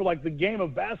almost feel like the game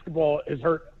of basketball has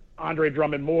hurt Andre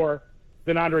Drummond more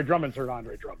than Andre Drummond's hurt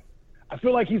Andre Drummond. I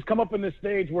feel like he's come up in this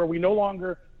stage where we no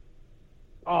longer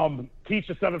teach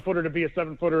a 7-footer to be a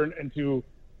 7-footer and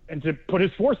to put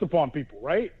his force upon people,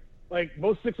 right? Like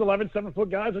most 6'11", 7-foot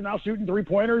guys are now shooting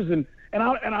 3-pointers, and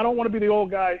I don't want to be the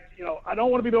old guy, you know. I don't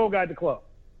want to be the old guy at the club,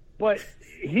 but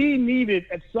he needed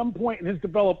at some point in his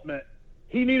development,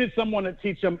 he needed someone to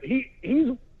teach him. He's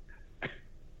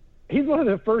one of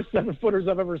the first 7-footers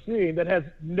I've ever seen that has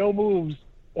no moves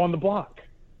on the block.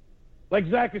 Like,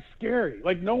 Zach is scary.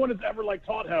 Like, no one has ever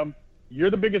taught him,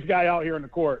 you're the biggest guy out here in the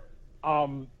court.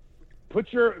 Come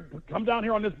down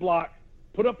here on this block,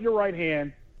 put up your right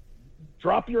hand,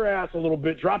 drop your ass a little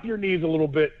bit, drop your knees a little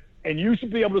bit, and you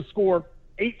should be able to score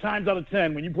 8 times out of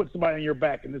 10 when you put somebody on your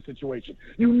back in this situation.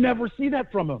 You never see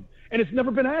that from him, and it's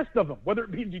never been asked of him, whether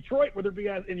it be in Detroit, whether it be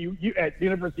at the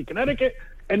University of Connecticut,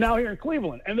 and now here in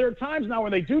Cleveland. And there are times now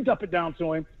when they do dump it down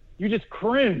to him, you just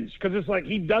cringe because it's like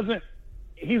he's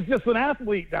just an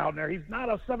athlete down there. He's not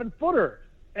a 7-footer.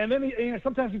 And then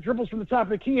sometimes he dribbles from the top of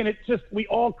the key, and we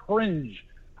all cringe.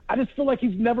 I just feel like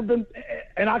he's never been,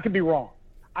 and I could be wrong.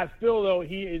 I feel, though,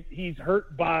 he's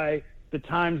hurt by the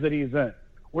times that he's in.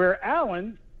 Where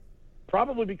Allen,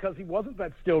 probably because he wasn't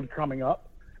that skilled coming up,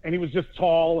 and he was just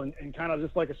tall and kind of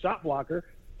just like a shot blocker,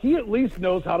 he at least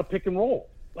knows how to pick and roll.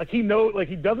 He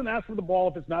doesn't ask for the ball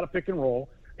if it's not a pick and roll.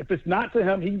 If it's not to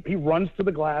him, he runs to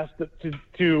the glass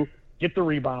to get the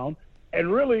rebound. And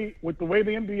really, with the way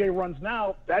the NBA runs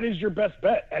now, that is your best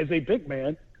bet as a big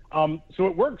man. So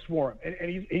it works for him.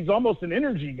 And he's almost an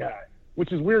energy guy,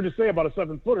 which is weird to say about a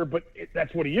 7-footer, but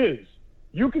that's what he is.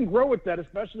 You can grow with that,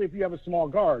 especially if you have a small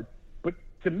guard. But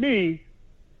to me,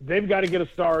 they've got to get a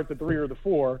star at the 3 or the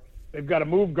 4. They've got to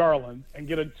move Garland and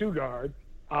get a 2 guard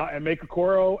and make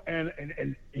Okoro.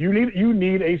 And you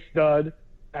need a stud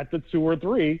at the 2 or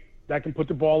 3 that can put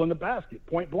the ball in the basket,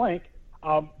 point blank.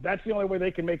 That's the only way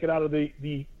they can make it out of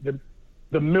the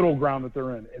middle ground that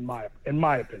they're in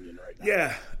my opinion right now.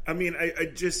 Yeah, I mean, I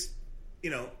just,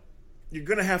 you're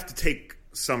going to have to take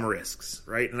some risks,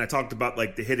 right? And I talked about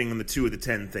the hitting on the 2 of the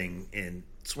 10 thing and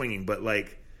swinging, but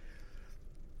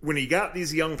when you got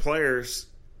these young players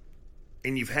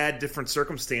and you've had different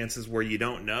circumstances where you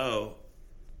don't know,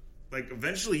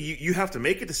 eventually you have to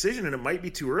make a decision, and it might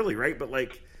be too early, right? But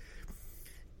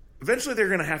eventually they're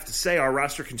going to have to say our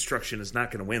roster construction is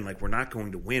not going to win. We're not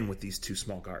going to win with these 2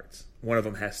 small guards. One of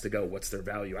them has to go. What's their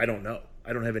value? I don't know.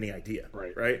 I don't have any idea.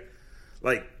 Right?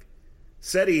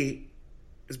 Seti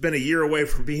has been a year away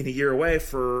from being a year away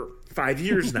for 5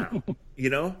 years now.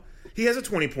 He has a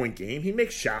 20-point game. He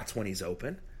makes shots when he's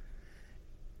open.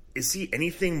 Is he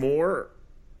anything more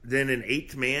than an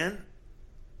 8th man?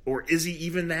 Or is he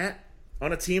even that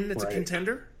on a team that's a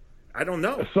contender? I don't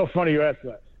know. It's so funny you asked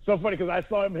that. So funny because I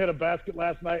saw him hit a basket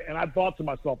last night, and I thought to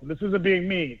myself, and this isn't being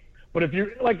mean, but if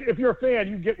you're a fan,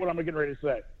 you get what I'm getting ready to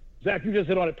say. Zach, you just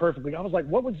hit on it perfectly. I was like,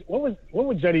 what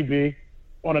would Jetty be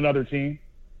on another team?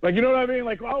 You know what I mean?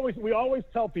 We always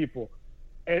tell people,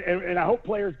 and I hope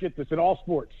players get this in all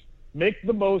sports, make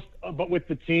the most but with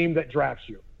the team that drafts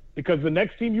you, because the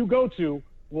next team you go to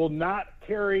will not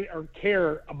carry or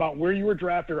care about where you were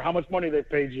drafted or how much money they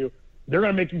paid you. They're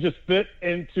going to make you just fit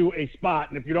into a spot,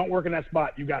 and if you don't work in that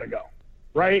spot, you got to go,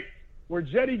 right? Where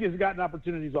Jetty has gotten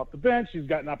opportunities off the bench, he's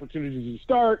gotten opportunities to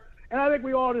start, and I think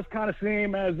we all just kind of see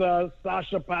him as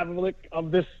Sasha Pavlik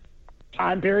of this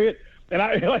time period. And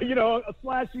a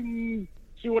slashing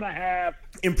 2.5.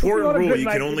 Important rule: you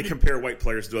can only compare white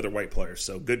players to other white players.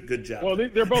 So good job. Well,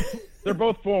 they're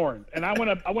both foreign, and I went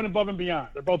above and beyond.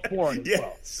 They're both foreign as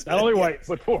well. Not only white,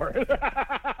 but foreign.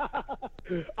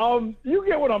 You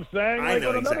get what I'm saying? I know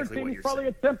on another exactly team, what he's you're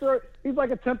probably saying. He's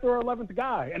like a 10th or 11th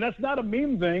guy, and that's not a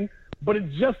mean thing. But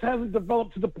it just hasn't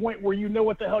developed to the point where you know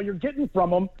what the hell you're getting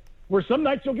from him where some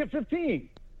nights you'll get 15,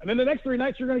 and then the next 3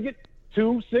 nights you're going to get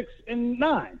 2, 6, and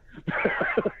 9.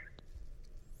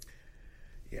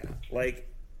 Yeah,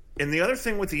 and the other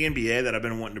thing with the NBA that I've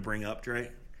been wanting to bring up, Dre,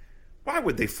 why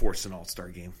would they force an all-star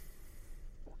game?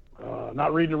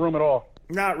 Not reading the room at all.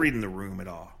 Not reading the room at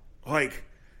all.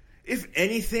 If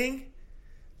anything,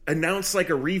 announce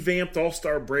a revamped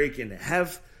all-star break and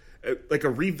have a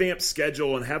revamped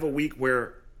schedule and have a week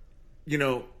where,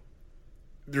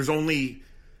 there's only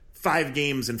 5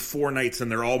 games and 4 nights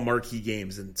and they're all marquee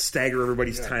games and stagger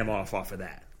everybody's time off of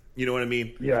that. You know what I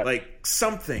mean? Yeah.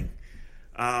 Something.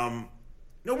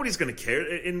 Nobody's going to care.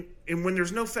 And when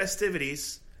there's no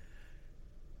festivities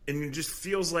and it just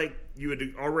feels like you had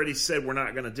already said we're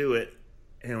not going to do it,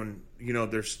 and,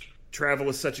 there's travel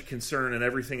is such a concern and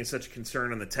everything is such a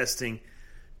concern, and the testing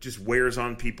just wears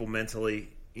on people mentally.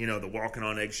 The walking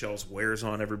on eggshells wears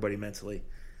on everybody mentally.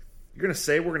 You're going to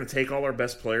say we're going to take all our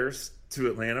best players to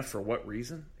Atlanta for what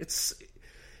reason?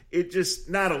 It just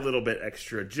not a little bit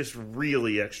extra, just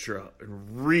really extra,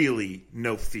 and really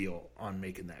no feel on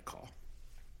making that call.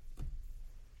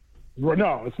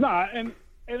 No, it's not. And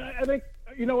I think,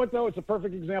 you know what, though? It's a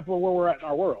perfect example of where we're at in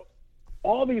our world.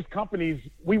 All these companies,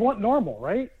 we want normal,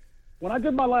 right? When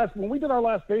we did our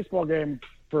last baseball game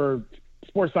for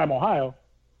Sports Time Ohio,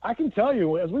 I can tell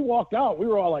you, as we walked out, we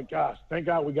were all like, gosh, thank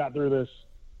God we got through this.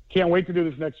 Can't wait to do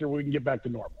this next year where we can get back to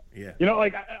normal. Yeah.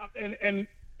 And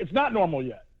it's not normal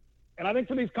yet. And I think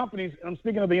for these companies, and I'm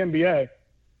speaking of the NBA,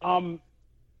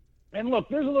 and look,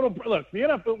 the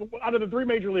NFL, out of the 3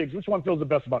 major leagues, which one feels the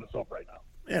best about itself right now?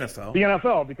 NFL. The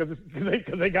NFL, because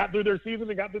they got through their season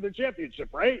and got through their championship,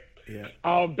 right?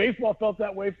 Yeah. Baseball felt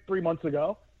that way 3 months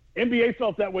ago. NBA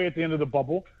felt that way at the end of the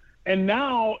bubble. And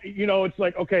now, it's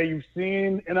like, okay, you've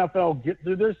seen NFL get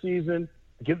through their season,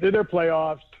 get through their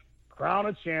playoffs, crown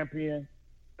a champion,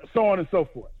 so on and so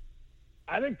forth.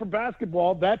 I think for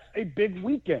basketball, that's a big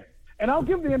weekend. And I'll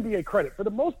give the NBA credit. For the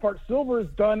most part, Silver has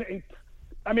done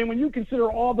when you consider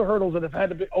all the hurdles that have had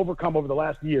to be overcome over the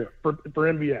last year for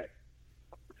NBA,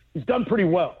 he's done pretty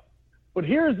well. But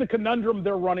here's the conundrum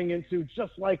they're running into,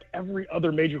 just like every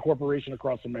other major corporation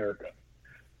across America.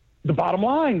 The bottom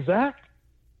line, Zach.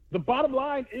 The bottom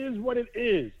line is what it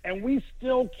is, and we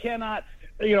still cannot,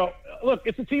 look,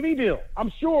 it's a TV deal.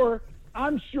 I'm sure,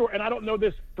 and I don't know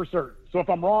this for certain. So if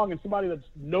I'm wrong and somebody that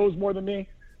knows more than me,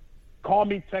 call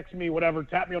me, text me, whatever,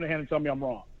 tap me on the hand and tell me I'm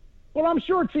wrong. Well, I'm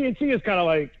sure TNT is kind of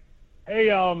like, hey,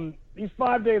 these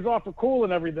 5 days off are cool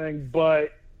and everything,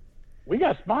 but we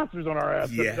got sponsors on our ass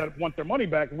that want their money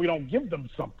back, and we don't give them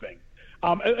something.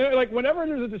 Whenever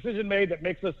there's a decision made that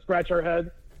makes us scratch our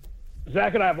head,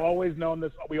 Zach and I have always known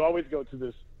this. We always go to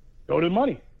this. Go to the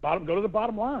money. Go to the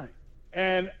bottom line.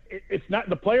 And it's not,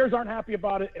 the players aren't happy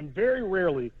about it. And very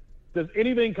rarely does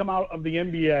anything come out of the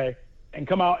NBA and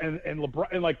come out and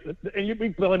LeBron and you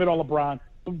blame it on LeBron.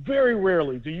 But very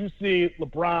rarely do you see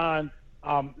LeBron.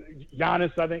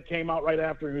 Giannis, I think, came out right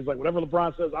after. He was like, whatever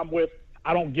LeBron says, I'm with.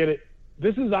 I don't get it.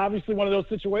 This is obviously one of those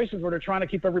situations where they're trying to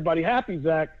keep everybody happy,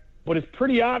 Zach. But it's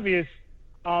pretty obvious.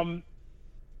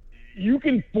 You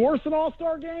can force an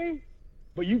all-star game,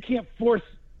 but you can't force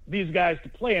these guys to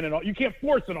play in you can't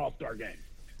force an all-star game.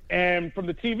 And from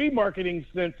the TV marketing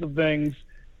sense of things,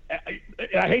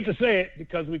 I hate to say it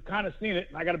because we've kind of seen it,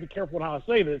 and I got to be careful how I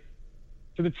say this,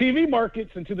 to the TV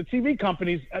markets and to the TV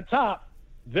companies at top,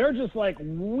 they're just like,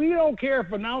 we don't care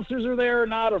if announcers are there or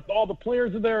not, or if all the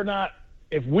players are there or not.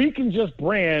 If we can just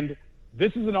brand,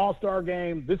 this is an all-star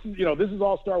game, this is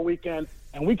all-star weekend,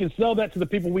 and we can sell that to the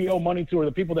people we owe money to or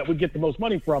the people that we get the most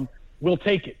money from, we'll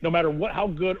take it, no matter how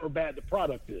good or bad the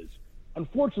product is.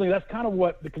 Unfortunately, that's kind of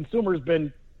what the consumer has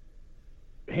been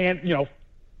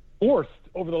forced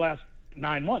over the last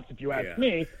 9 months, if you ask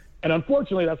me. And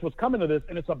unfortunately, that's what's coming to this,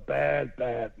 and it's a bad,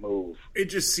 bad move. It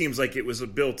just seems like it was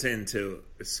built in to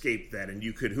escape that, and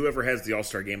you could, whoever has the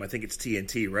All-Star game, I think it's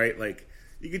TNT, right?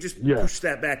 You could just push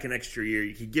that back an extra year.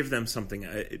 You could give them something.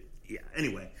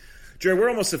 Anyway. Jerry, we're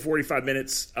almost at 45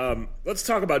 minutes. Let's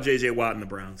talk about J.J. Watt and the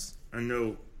Browns. I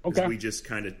know we just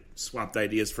kind of swapped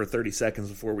ideas for 30 seconds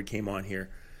before we came on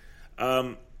here.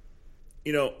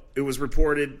 It was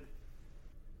reported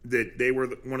that they were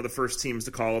one of the first teams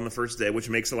to call on the first day, which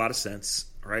makes a lot of sense,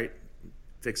 right?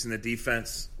 Fixing the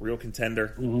defense, real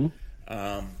contender.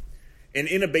 Mm-hmm. And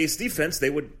in a base defense,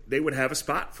 they would have a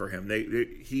spot for him.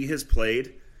 He has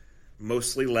played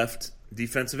mostly left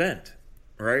defensive end,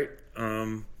 right?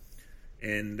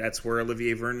 And that's where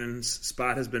Olivier Vernon's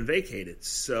spot has been vacated.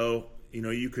 So,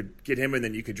 you could get him, and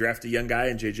then you could draft a young guy,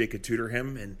 and JJ could tutor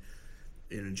him, and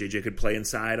JJ could play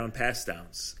inside on pass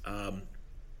downs.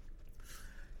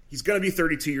 He's going to be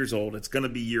 32 years old. It's going to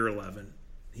be year 11.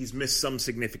 he's missed some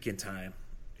significant time,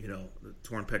 the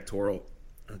torn pectoral,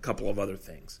 and a couple of other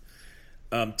things.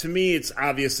 To me, it's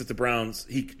obvious that the Browns,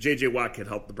 J.J. Watt could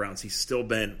help the Browns. He's still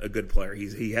been a good player.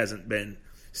 He hasn't been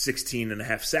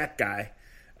 16.5 sack guy,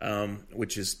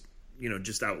 which is,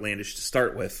 just outlandish to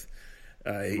start with.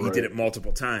 He did it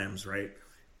multiple times, right?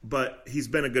 But he's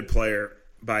been a good player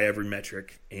by every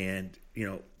metric and,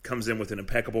 comes in with an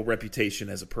impeccable reputation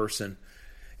as a person.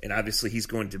 And obviously he's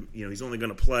going to, he's only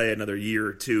going to play another year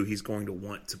or two. He's going to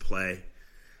want to play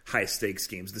high-stakes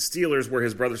games. The Steelers, where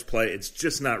his brothers play, it's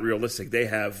just not realistic. They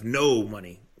have no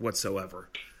money whatsoever.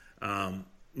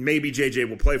 Maybe JJ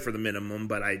will play for the minimum,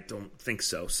 but I don't think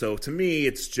so. So to me,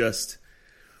 it's just,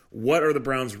 what are the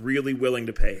Browns really willing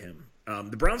to pay him?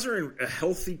 The Browns are in a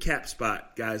healthy cap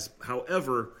spot, guys.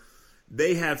 However,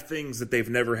 they have things that they've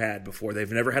never had before. They've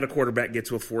never had a quarterback get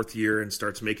to a fourth year and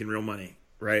starts making real money,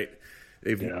 right?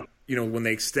 When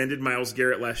they extended Myles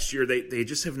Garrett last year, they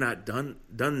just have not done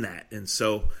that. And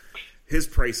so his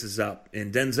price is up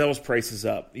and Denzel's price is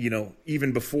up,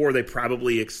 even before they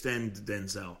probably extend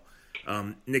Denzel.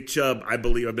 Nick Chubb, I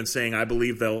believe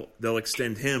they'll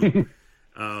extend him.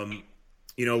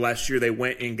 Last year they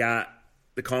went and got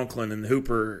the Conklin and the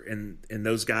Hooper and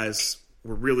those guys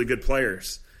were really good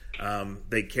players.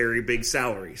 They carry big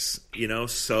salaries,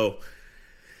 so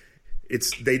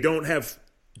they don't have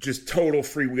just total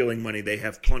freewheeling money. They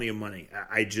have plenty of money.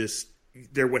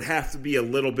 There would have to be a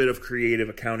little bit of creative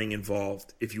accounting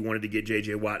involved if you wanted to get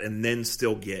J.J. Watt and then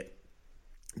still get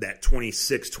that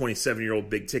 26, 27-year-old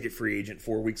big ticket free agent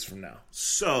 4 weeks from now.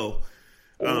 So,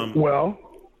 go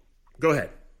ahead.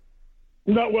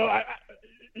 No,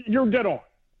 you're dead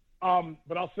on.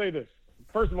 But I'll say this.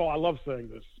 First of all, I love saying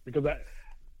this because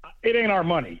it ain't our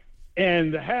money.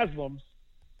 And the Haslams,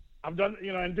 I've done,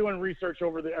 and doing research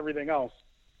over everything else.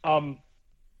 The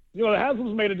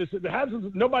Haslams made a decision. The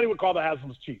Haslams, nobody would call the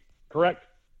Haslams cheap, correct?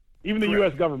 Even the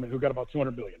U.S. government, who got about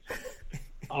 $200 billion.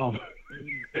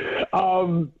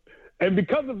 And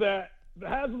because of that, the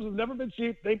Haslams have never been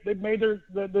cheap. They've made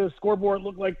the scoreboard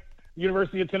look like the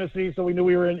University of Tennessee, so we knew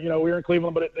we were in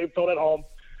Cleveland, but they felt at home.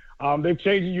 They've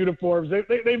changed the uniforms.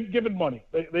 They've given money.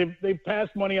 They've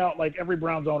passed money out like every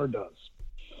Browns owner does.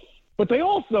 But they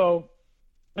also,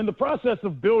 in the process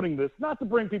of building this, not to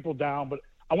bring people down, but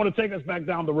I want to take us back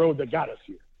down the road that got us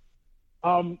here.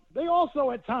 They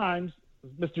also, at times,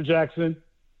 Mr. Jackson,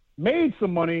 made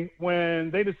some money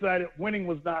when they decided winning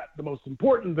was not the most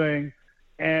important thing.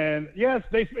 And yes,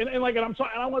 I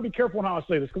want to be careful on how I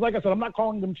say this because, like I said, I'm not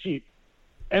calling them cheap.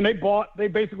 And they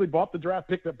basically bought the draft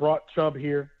pick that brought Chubb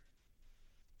here.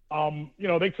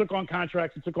 They took on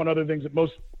contracts and took on other things that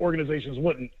most organizations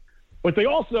wouldn't. But they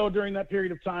also, during that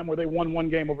period of time where they won one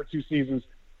game over 2 seasons,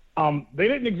 they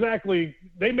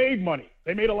made money.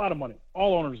 They made a lot of money.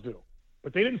 All owners do.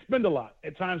 But they didn't spend a lot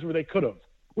at times where they could have,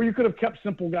 where you could have kept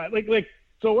simple guys.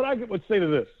 So what I would say to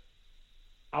this,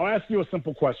 I'll ask you a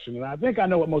simple question, and I think I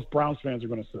know what most Browns fans are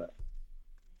going to say.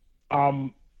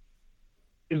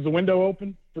 Is the window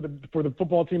open for the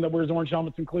football team that wears orange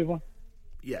helmets in Cleveland?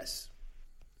 Yes.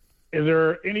 Is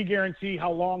there any guarantee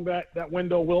how long that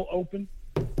window will open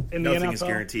in the NFL? Nothing is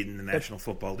guaranteed in the National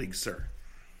Football League, sir.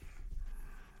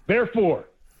 Therefore,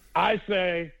 I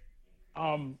say,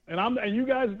 and you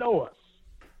guys know us.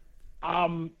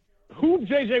 Who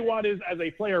J.J. Watt is as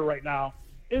a player right now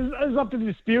is up to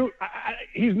dispute.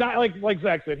 He's not, like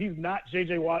Zach said, he's not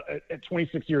J.J. Watt at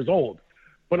 26 years old.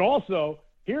 But also,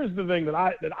 here's the thing that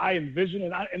I envision,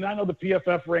 and I know the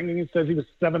PFF ranking says he was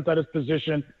 7th at his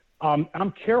position.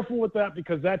 I'm careful with that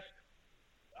because that's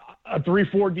a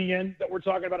 3-4 DN that we're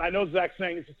talking about. I know Zach's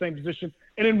saying it's the same position,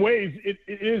 and in ways it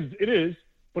is.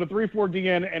 But a 3-4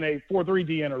 DN and a 4-3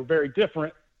 DN are very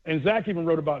different. And Zach even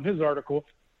wrote about in his article,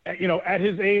 at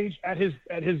his age, at his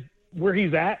where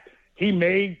he's at, he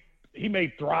may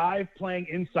thrive playing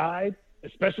inside,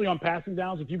 especially on passing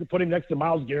downs. If you could put him next to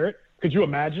Myles Garrett, could you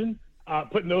imagine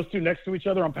putting those two next to each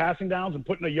other on passing downs and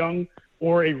putting a young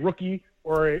or a rookie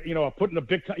or putting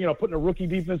a rookie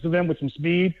defensive end with some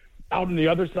speed out on the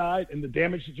other side and the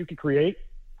damage that you could create,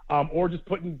 or just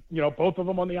putting both of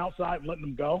them on the outside and letting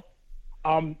them go.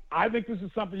 I think this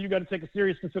is something you got to take a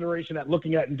serious consideration at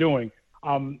looking at and doing,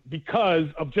 because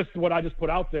of just what I just put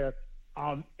out there.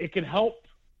 It can help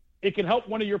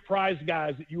one of your prize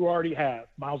guys that you already have,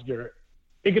 Myles Garrett.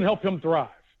 It can help him thrive.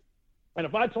 And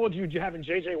if I told you having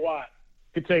J.J. Watt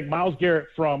could take Myles Garrett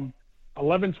from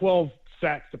 11, 12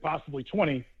 sacks to possibly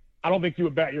 20, I don't think you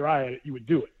would bat your eye at it. You would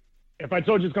do it. If I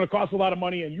told you it's going to cost a lot of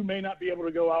money and you may not be able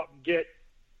to go out and get,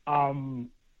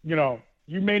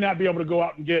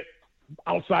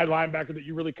 outside linebacker that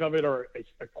you really covet or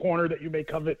a corner that you may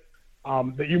covet,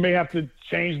 that you may have to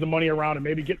change the money around and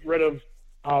maybe get rid of,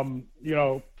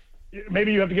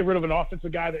 maybe you have to get rid of an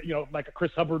offensive guy that, like a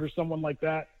Chris Hubbard or someone like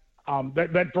that,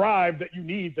 that drive that you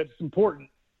need, that's important.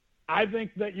 I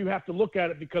think that you have to look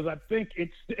at it because I think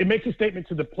it makes a statement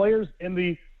to the players in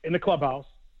the clubhouse,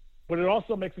 but it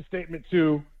also makes a statement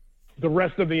to the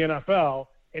rest of the NFL,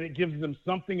 and it gives them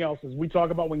something else. As we talk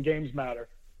about when games matter,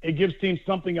 it gives teams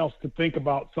something else to think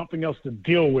about, something else to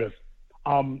deal with.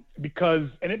 And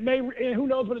who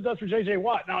knows what it does for J.J.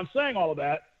 Watt. Now, I'm saying all of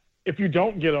that. If you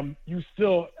don't get him, you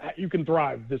can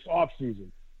thrive this offseason.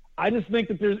 I just think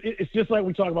that it's just like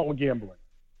we talk about with gambling.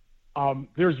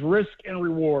 There's risk and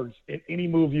rewards in any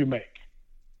move you make.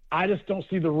 I just don't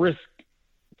see the risk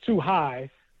too high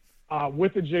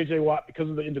with the J.J. Watt because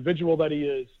of the individual that he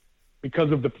is,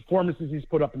 because of the performances he's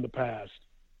put up in the past,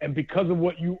 and because of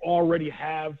what you already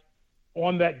have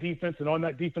on that defense and on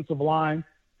that defensive line.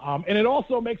 And it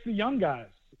also makes the young guys,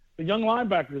 the young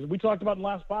linebackers, we talked about in the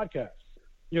last podcast,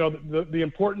 the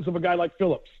importance of a guy like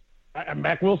Phillips.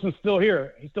 Mac Wilson's still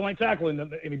here. He still ain't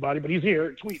tackling anybody, but he's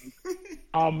here tweeting.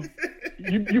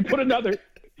 You put another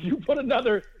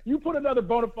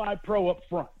bona fide pro up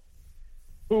front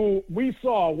who we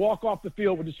saw walk off the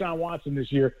field with Deshaun Watson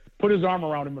this year, put his arm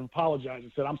around him and apologize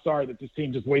and said, "I'm sorry that this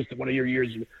team just wasted one of your years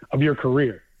of your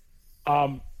career."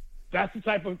 That's the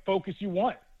type of focus you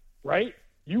want, right?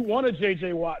 You want a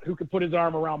J.J. Watt who can put his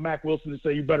arm around Mac Wilson and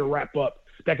say, "You better wrap up."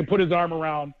 That can put his arm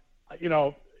around,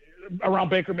 around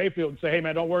Baker Mayfield and say, "Hey,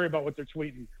 man, don't worry about what they're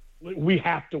tweeting. We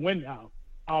have to win now."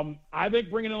 I think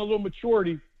bringing in a little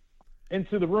maturity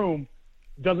into the room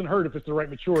doesn't hurt if it's the right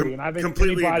maturity. And I think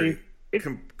completely agree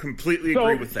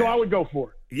with that. So I would go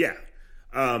for it. Yeah.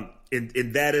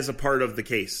 And that is a part of the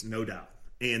case, no doubt.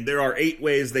 And there are 8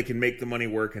 ways they can make the money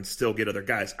work and still get other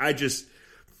guys.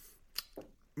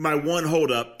 My one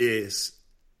holdup is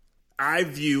I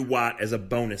view Watt as a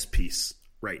bonus piece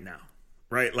right now,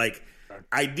 right? Like,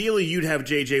 ideally, you'd have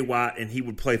J.J. Watt and he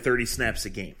would play 30 snaps a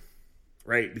game,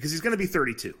 right? Because he's going to be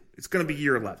 32. It's going to be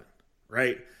year 11,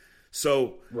 right?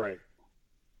 So, right.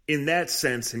 In that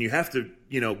sense, and you have to,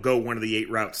 go one of the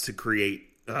 8 routes to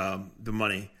create the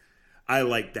money. I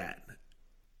like that.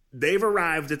 They've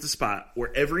arrived at the spot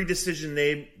where every decision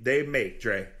they make,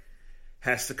 Dre,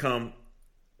 has to come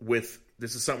with,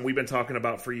 this is something we've been talking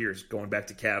about for years, going back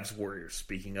to Cavs Warriors,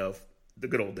 speaking of the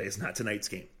good old days, not tonight's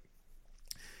game.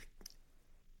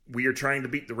 We are trying to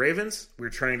beat the Ravens. We're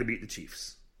trying to beat the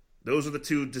Chiefs. Those are the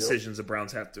 2 decisions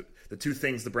the 2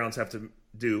 things the Browns have to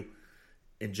do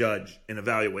and judge and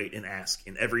evaluate and ask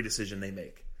in every decision they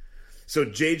make. So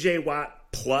J.J. Watt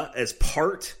as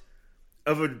part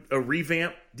of a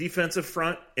revamped defensive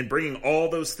front and bringing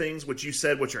all those things, which you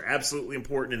said, which are absolutely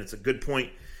important, and it's a good point,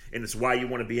 and it's why you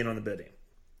want to be in on the bidding.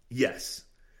 Yes.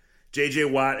 J.J.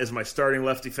 Watt is my starting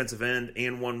left defensive end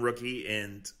and one rookie,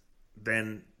 and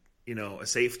then, a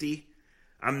safety.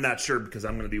 I'm not sure because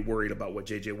I'm going to be worried about what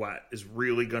J.J. Watt is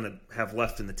really going to have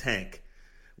left in the tank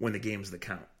when the games that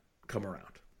count come around.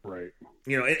 Right.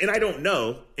 And I don't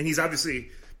know, and he's obviously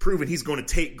proven he's going to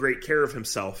take great care of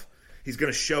himself. He's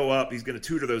going to show up. He's going to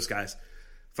tutor those guys.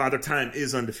 Father Time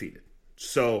is undefeated.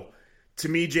 So, to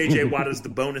me, J.J. Watt is the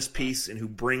bonus piece and who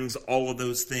brings all of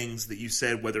those things that you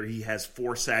said, whether he has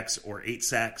 4 sacks or 8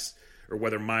 sacks, or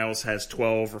whether Miles has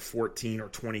 12 or 14 or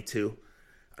 22.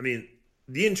 I mean,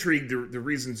 the intrigue, the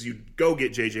reasons you go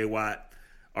get J.J. Watt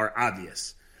are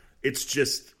obvious. It's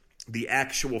just the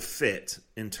actual fit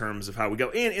in terms of how we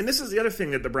go. And this is the other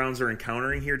thing that the Browns are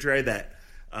encountering here, Dre, that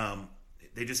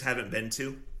they just haven't been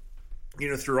to.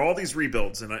 Through all these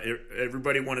rebuilds, and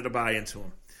everybody wanted to buy into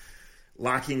them,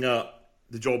 locking up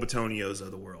the Joel Batonios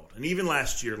of the world. And even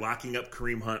last year, locking up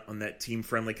Kareem Hunt on that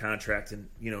team-friendly contract and,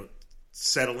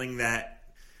 settling that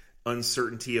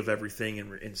uncertainty of everything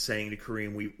and saying to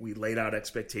Kareem, we laid out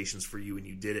expectations for you and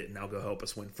you did it, and now go help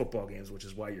us win football games, which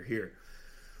is why you're here.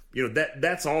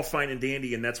 That's all fine and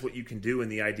dandy, and that's what you can do in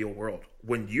the ideal world.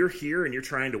 When you're here and you're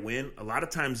trying to win, a lot of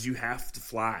times you have to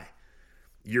fly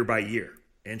year by year.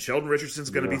 And Sheldon Richardson's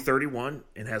going to be 31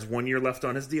 and has 1 year left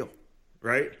on his deal,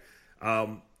 right?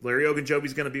 Larry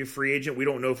Ogunjobi's going to be a free agent. We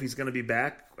don't know if he's going to be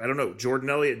back. I don't know. Jordan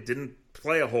Elliott didn't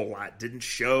play a whole lot, didn't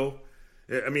show.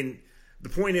 I mean, the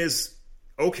point is,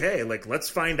 okay, let's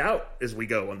find out as we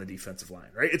go on the defensive line,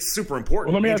 right? It's super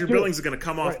important. Well, Andrew Billings is going to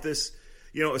come off this,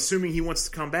 assuming he wants to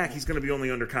come back, he's going to be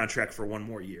only under contract for 1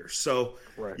 more year. So,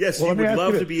 yes, you would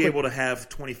love to be able to have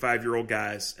 25-year-old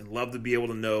guys and love to be able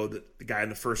to know that the guy in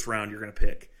the first round you're going to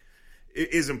pick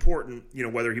is important,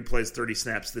 whether he plays 30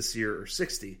 snaps this year or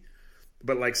 60.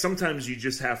 But, sometimes you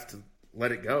just have to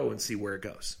let it go and see where it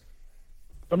goes.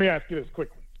 Let me ask you this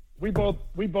quickly. we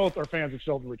both are fans of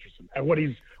Sheldon Richardson and what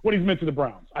he's meant to the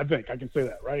Browns. I think I can say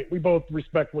that, right? We both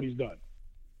respect what he's done.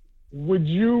 Would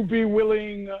you be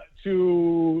willing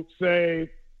to say,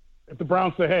 if the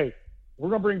Browns say, hey, we're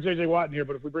going to bring J.J. Watt in here,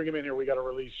 but if we bring him in here, we got to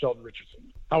release Sheldon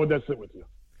Richardson? How would that sit with you?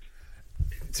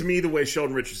 To me, the way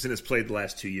Sheldon Richardson has played the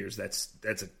last 2 years, that's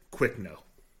a quick no,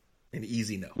 an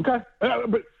easy no. Okay,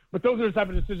 but those are the type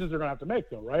of decisions they're going to have to make,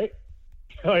 though, right?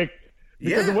 Like,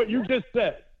 because of what you just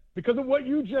said. Because of what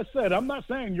you just said, I'm not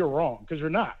saying you're wrong, because you're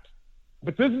not.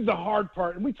 But this is the hard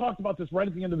part, and we talked about this right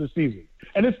at the end of the season.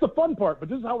 And it's the fun part, but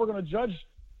this is how we're going to judge.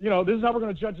 This is how we're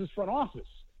going to judge this front office.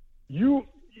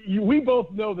 We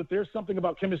both know that there's something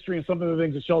about chemistry and some of the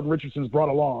things that Sheldon Richardson's brought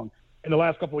along in the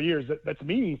last couple of years that's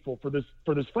meaningful for this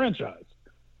franchise.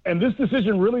 And this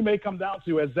decision really may come down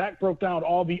to, as Zach broke down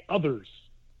all the others,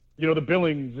 the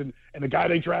Billings and the guy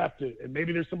they drafted, and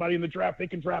maybe there's somebody in the draft they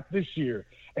can draft this year,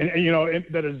 and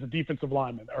that is a defensive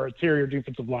lineman or interior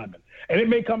defensive lineman. And it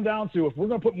may come down to, if we're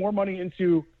going to put more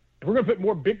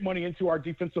big money into our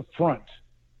defensive front,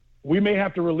 we may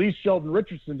have to release Sheldon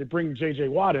Richardson to bring J.J.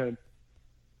 Watt in.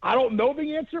 I don't know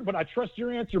the answer, but I trust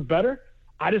your answer better.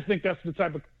 I just think that's the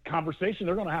type of conversation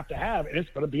they're going to have, and it's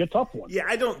going to be a tough one. Yeah,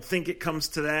 I don't think it comes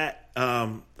to that.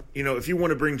 If you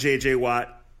want to bring J.J.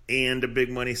 Watt and a big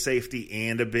money safety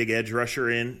and a big edge rusher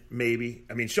in, maybe.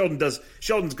 I mean, Sheldon's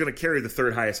going to carry the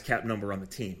third highest cap number on the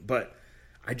team, but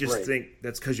I just think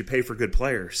that's because you pay for good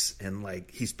players, and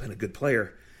he's been a good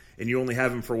player, and you only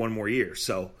have him for one more year.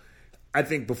 So I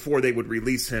think before they would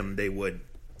release him, they would,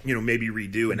 maybe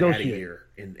redo and add a year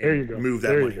and move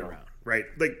that money around, right?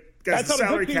 Guys, the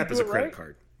salary cap is a credit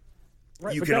card.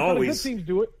 Right, you can always teams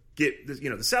do it. Get,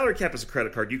 the salary cap is a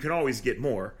credit card. You can always get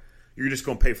more. You're just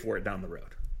going to pay for it down the road.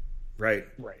 Right.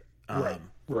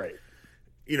 Right.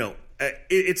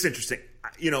 It's interesting.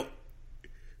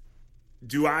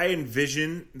 Do I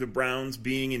envision the Browns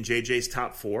being in JJ's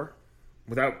top 4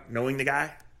 without knowing the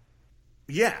guy?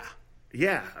 Yeah.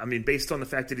 I mean, based on the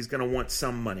fact that he's going to want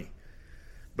some money.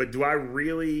 But do I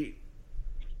really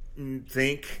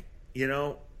think,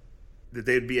 that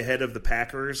they'd be ahead of the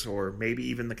Packers or maybe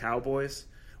even the Cowboys,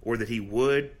 or that he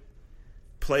would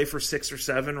play for 6 or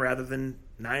 7 rather than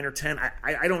 9 or 10?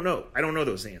 I don't know. I don't know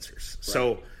those answers.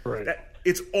 Right. So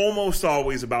it's almost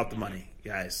always about the money,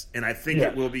 guys. And I think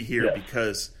it will be here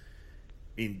because,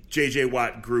 J.J.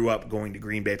 Watt grew up going to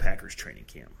Green Bay Packers training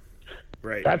camp.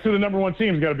 Right. That's who the number 1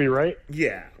 team's got to be, right?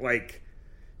 Yeah.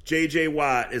 J.J.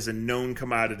 Watt is a known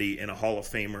commodity and a Hall of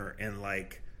Famer. And,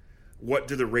 what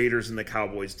do the Raiders and the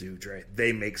Cowboys do, Dre?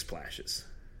 They make splashes.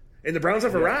 And the Browns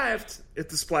have arrived at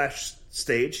the splash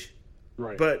stage.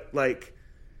 Right. But,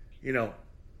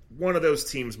 one of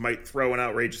those teams might throw an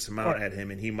outrageous amount at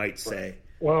him, and he might say,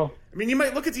 well, you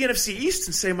might look at the NFC East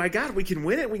and say, my God, we can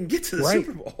win it. We can get to the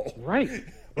Super Bowl. Right.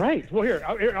 Well, here,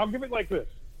 I'll give it like this.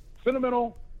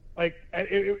 Sentimentally,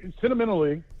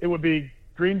 it would be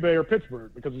Green Bay or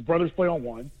Pittsburgh because his brothers play on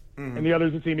one, and the other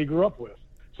is the team he grew up with.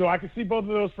 So I could see both of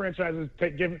those franchises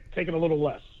taking a little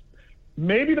less.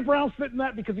 Maybe the Browns fit in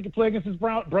that because he can play against his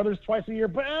brothers twice a year,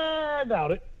 but I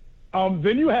doubt it.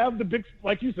 Then you have the big,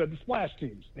 like you said, the splash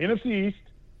teams, the NFC East,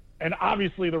 and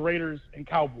obviously the Raiders and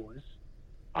Cowboys.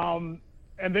 And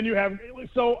then you have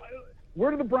 – so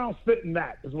where do the Browns fit in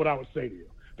that is what I would say to you.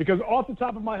 Because off the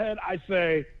top of my head, I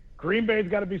say Green Bay's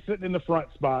got to be sitting in the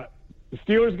front spot. The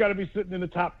Steelers got to be sitting in the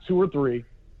top 2 or 3.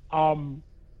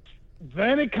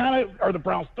 Then it kind of – are the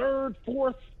Browns 3rd,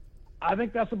 4th? I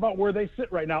think that's about where they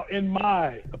sit right now, in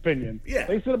my opinion. Yeah.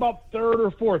 They sit about 3rd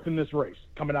or 4th in this race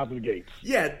coming out of the gates.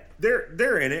 Yeah,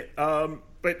 they're in it.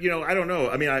 But, I don't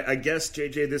know. I mean, I guess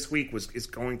JJ this week is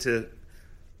going to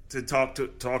talk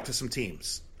to some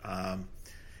teams.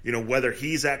 Whether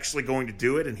he's actually going to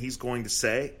do it and he's going to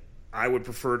say, I would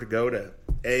prefer to go to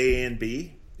A and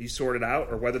B, you sort it out,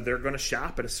 or whether they're going to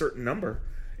shop at a certain number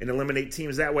and eliminate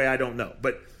teams that way, I don't know.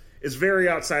 But as very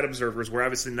outside observers, we're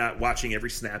obviously not watching every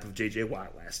snap of J.J.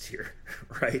 Watt last year,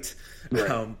 right?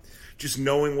 Just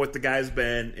knowing what the guy's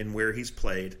been and where he's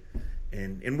played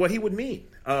and what he would mean.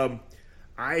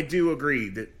 I do agree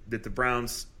that the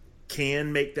Browns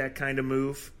can make that kind of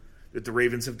move that the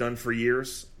Ravens have done for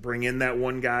years. Bring in that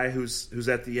one guy who's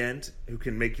at the end who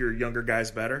can make your younger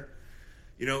guys better.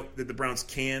 That the Browns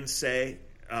can say,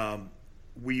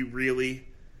 we really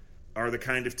are the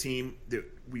kind of team that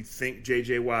we think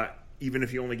J.J. Watt, even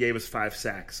if he only gave us 5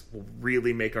 sacks, will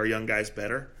really make our young guys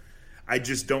better. I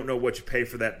just don't know what you pay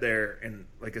for that there. And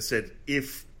like I said,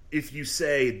 if you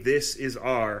say this is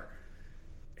our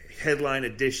headline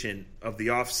edition of the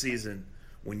offseason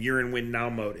when you're in win now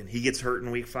mode and he gets hurt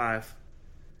in week 5,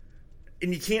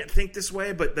 and you can't think this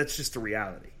way, but that's just the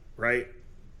reality, right?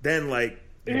 Then,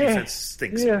 The defense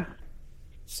stinks. Yeah.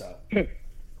 So.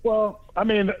 Well, I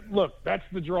mean, look, that's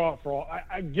the draw for all.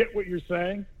 I get what you're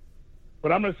saying,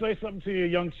 but I'm going to say something to you,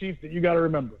 young chief, that you got to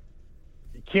remember.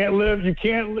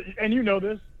 And you know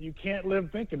this, you can't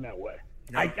live thinking that way.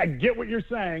 No. I get what you're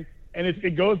saying, and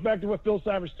it goes back to what Phil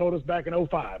Savage told us back in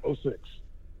 05, 06.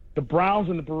 The Browns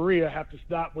and the Berea have to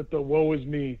stop with the woe is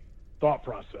me thought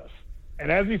process.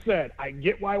 And as he said, I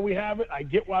get why we have it, I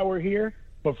get why we're here,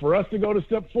 but for us to go to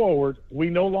step forward, we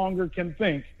no longer can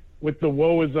think with the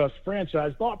woe is us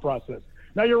franchise thought process.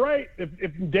 Now, you're right.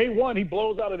 If day one he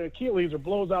blows out an Achilles or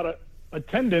blows out a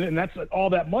tendon, and that's all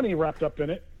that money wrapped up in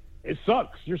it, it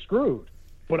sucks. You're screwed.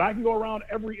 But I can go around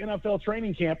every NFL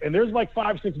training camp, and there's like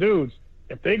 5-6 dudes.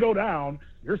 If they go down,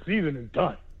 your season is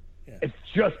done. Yeah. It's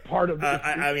just part of it.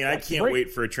 I can't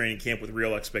wait for a training camp with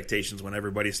real expectations when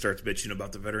everybody starts bitching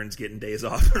about the veterans getting days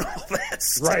off and all that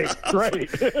stuff.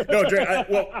 Right. No,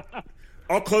 Dre,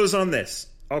 I'll close on this.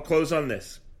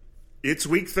 It's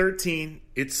week 13.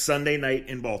 It's Sunday night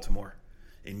in Baltimore,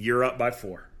 and you're up by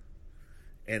 4.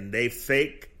 And they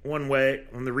fake one way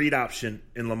on the read option,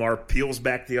 and Lamar peels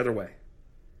back the other way.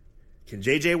 Can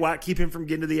J.J. Watt keep him from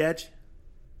getting to the edge?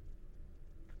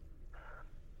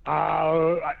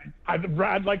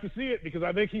 I'd like to see it because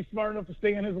I think he's smart enough to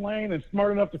stay in his lane and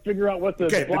smart enough to figure out what the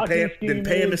blocking scheme is. Then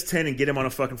pay him his 10 and get him on a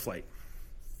fucking flight.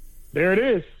 There it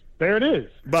is.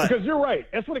 But because you're right.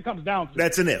 That's what it comes down to.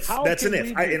 That's an if. That's an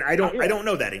if. I don't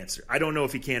know that answer. I don't know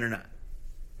if he can or not.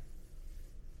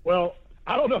 Well,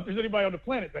 I don't know if there's anybody on the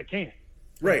planet that can.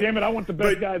 Right. Damn it, I want the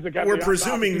best guys that got We're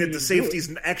presuming that the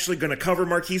safety's actually going to cover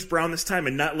Marquise Brown this time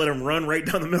and not let him run right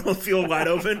down the middle of the field wide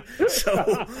open. So,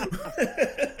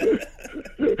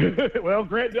 well,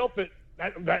 Grant Delpit,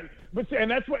 and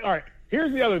that's what. All right,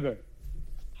 here's the other thing.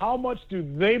 How much do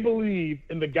they believe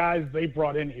in the guys they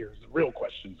brought in here is the real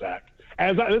question, Zach.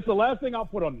 This is the last thing I'll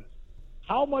put on this.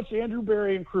 How much Andrew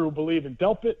Berry and crew believe in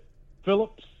Delpit,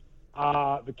 Phillips,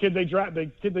 the kid they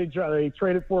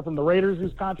traded for from the Raiders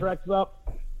whose contract's up?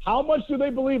 How much do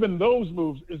they believe in those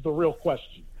moves is the real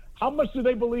question. How much do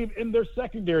they believe in their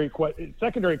secondary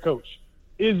coach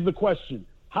is the question.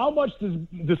 How much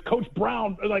does Coach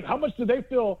Brown, how much do they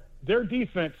feel their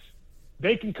defense,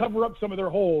 they can cover up some of their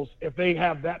holes if they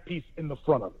have that piece in the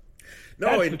front of it?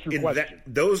 No,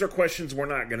 those are questions we're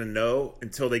not going to know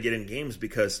until they get in games,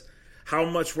 because how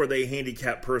much were they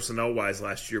handicapped personnel-wise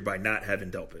last year by not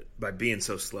having Delpit, by being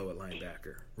so slow at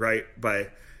linebacker, right? By,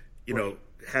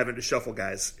 having to shuffle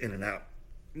guys in and out,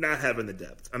 not having the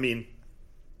depth. I mean,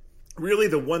 really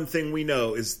the one thing we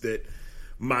know is that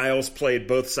Miles played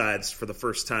both sides for the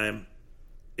first time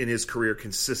in his career,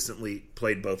 consistently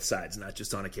played both sides, not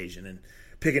just on occasion, and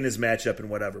picking his matchup and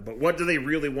whatever. But what do they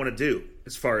really want to do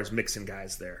as far as mixing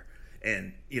guys there?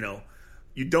 And,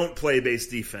 you don't play base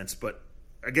defense, but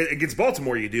against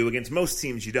Baltimore you do. Against most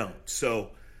teams you don't. So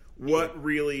what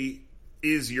really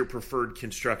is your preferred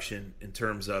construction in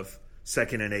terms of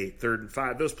 2nd and 8, 3rd and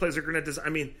 5? Those plays are going to – I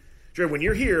mean, Dre, when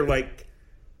you're here,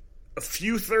 a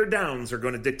few third downs are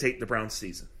going to dictate the Browns'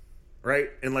 season, right?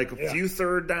 And, a few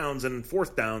third downs and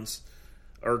fourth downs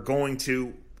are going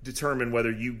to determine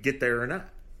whether you get there or not,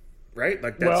 right?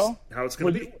 That's how it's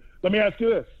going to be. Let me ask you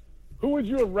this. Who would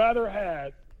you have rather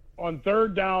had on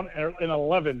 3rd down and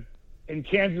 11 in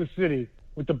Kansas City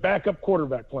with the backup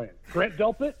quarterback playing? Grant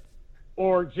Delpit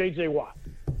or J.J. Watt?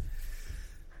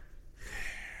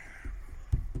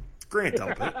 Grant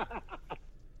Delpit.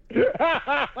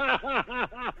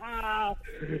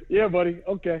 Yeah, buddy.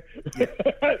 Okay. Yeah.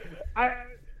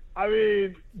 I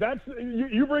mean, that's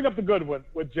you bring up the good one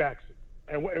with Jackson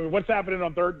and what's happening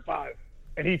on 3rd and 5,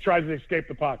 and he tries to escape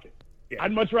the pocket. Yeah.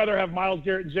 I'd much rather have Myles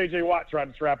Garrett and J.J. Watt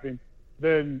trying to trap him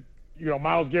than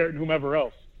Myles Garrett and whomever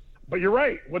else. But you're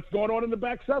right. What's going on in the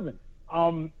back 7?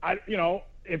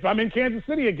 If I'm in Kansas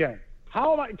City again,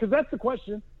 how am I? Because that's the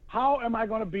question. How am I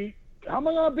going to beat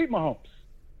Mahomes?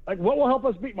 What will help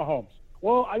us beat Mahomes?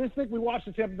 Well, I just think we watched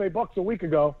the Tampa Bay Bucks a week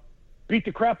ago beat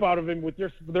the crap out of him with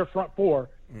their front 4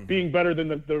 being better than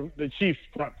the Chiefs'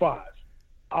 front 5.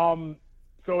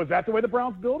 So is that the way the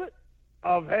Browns build it?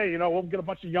 We'll get a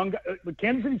bunch of young guys. The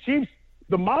Kansas City Chiefs,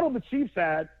 the model the Chiefs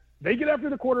had, they get after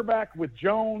the quarterback with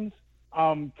Jones,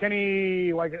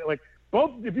 Kenny,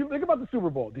 both. If you think about the Super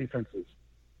Bowl defenses,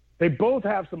 they both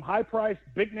have some high-priced,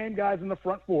 big-name guys in the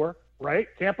front 4, right?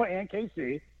 Tampa and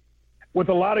KC, with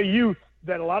a lot of youth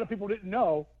that a lot of people didn't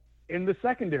know in the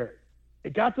secondary.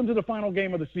 It got them to the final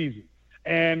game of the season.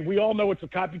 And we all know it's a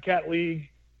copycat league.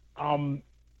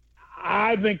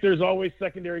 I think there's always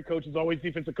secondary coaches, always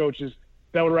defensive coaches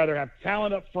that would rather have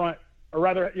talent up front or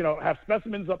rather, have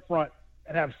specimens up front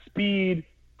and have speed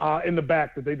in the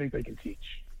back that they think they can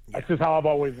teach. That's just how I've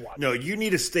always watched. No, you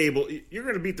need a stable. You're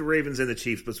going to beat the Ravens and the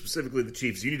Chiefs, but specifically the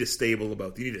Chiefs. You need a stable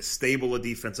of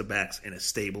defensive backs and a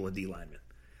stable of D linemen.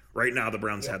 Right now, the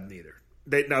Browns have neither.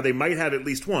 They might have at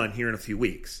least one here in a few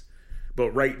weeks,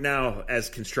 but right now, as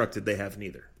constructed, they have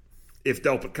neither. If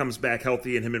Delpit comes back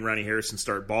healthy and him and Ronnie Harrison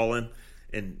start balling,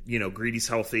 and Greedy's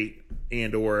healthy,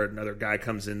 and or another guy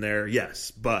comes in there,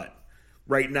 yes. But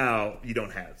right now, you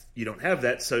don't have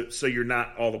that, so you're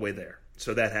not all the way there.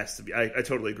 So that has to be. I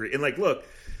totally agree. And look,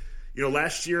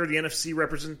 last year the NFC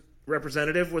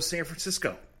representative was San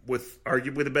Francisco with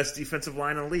arguably the best defensive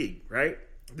line in the league, right?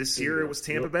 This year it was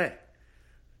Tampa Bay.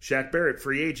 Shaq Barrett,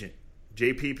 free agent.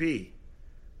 JPP,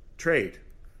 trade.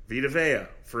 Vita Vea,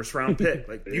 first round pick.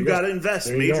 You got to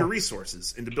invest major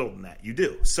resources into building that. You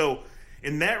do. So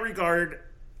in that regard,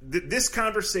 this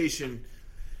conversation,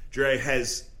 Dre,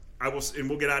 and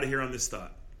we'll get out of here on this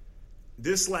thought.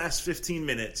 This last 15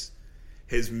 minutes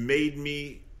has made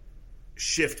me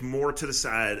shift more to the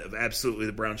side of absolutely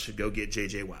the Browns should go get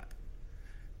J.J. Watt.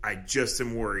 I just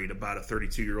am worried about a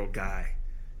 32-year-old guy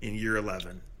in year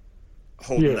 11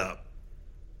 holding up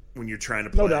when you're trying to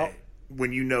play. No doubt.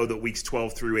 When you know that weeks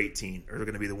 12 through 18 are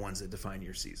going to be the ones that define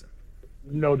your season.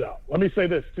 No doubt. Let me say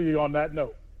this to you on that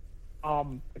note.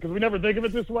 Because we never think of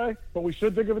it this way, but we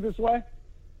should think of it this way.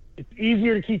 It's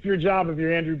easier to keep your job if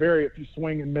you're Andrew Berry if you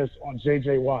swing and miss on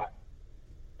J.J. Watt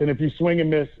than if you swing and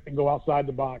miss and go outside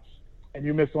the box and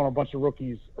you miss on a bunch of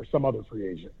rookies or some other free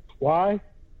agent. Why?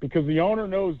 Because the owner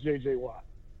knows J.J. Watt.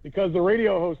 Because the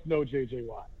radio hosts know J.J.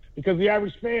 Watt. Because the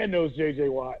average fan knows J.J.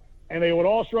 Watt. And they would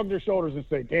all shrug their shoulders and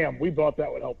say, damn, we thought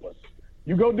that would help us.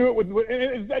 You go do it with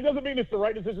that doesn't mean it's the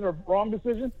right decision or wrong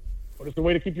decision, but it's the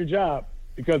way to keep your job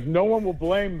because no one will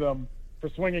blame them for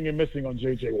swinging and missing on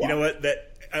J.J. Watt. You know what?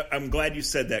 I'm glad you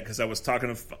said that because I was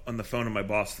talking on the phone to my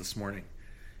boss this morning.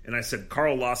 And I said,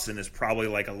 Carl Lawson is probably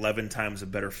 11 times a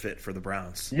better fit for the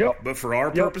Browns. Yep. But for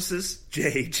our purposes,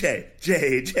 JJ.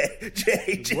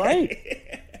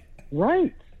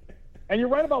 Right. And you're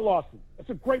right about Lawson. That's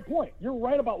a great point. You're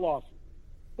right about Lawson.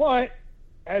 But,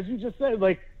 as you just said,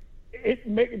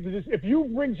 if you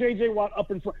bring J.J. Watt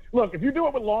up in front – look, if you do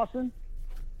it with Lawson,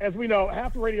 as we know,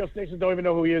 half the radio stations don't even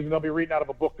know who he is, and they'll be reading out of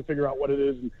a book to figure out what it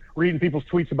is and reading people's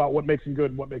tweets about what makes him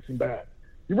good and what makes him bad.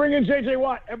 You bring in J.J.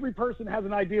 Watt, every person has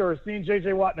an idea or has seen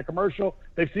J.J. Watt in a commercial.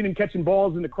 They've seen him catching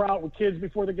balls in the crowd with kids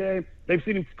before the game. They've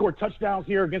seen him score touchdowns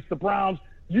here against the Browns.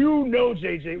 You know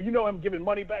J.J. You know him giving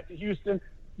money back to Houston.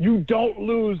 You don't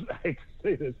lose – I hate to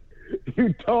say this.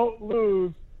 You don't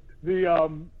lose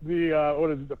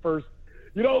the first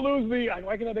 – you don't lose the –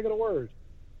 why can't I think of the word?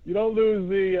 You don't lose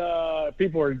the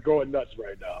people are going nuts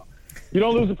right now. You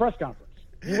don't lose the press conference.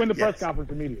 You win the press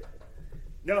conference immediately.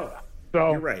 No,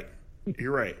 so,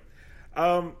 You're right.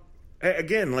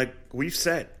 Again, like we've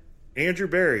said, Andrew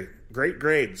Berry, great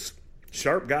grades,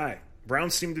 sharp guy.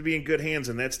 Browns seem to be in good hands,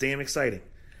 and that's damn exciting.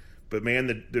 But, man,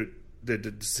 the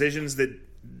decisions that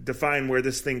define where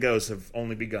this thing goes have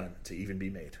only begun to even be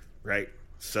made, right?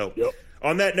 So,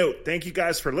 On that note, thank you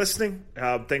guys for listening.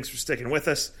 Thanks for sticking with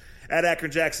us. At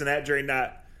Akron Jackson, at Dre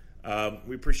Knott.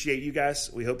 We appreciate you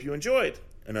guys. We hope you enjoyed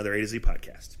another A to Z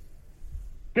podcast.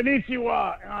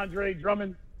 Konnichiwa, Andre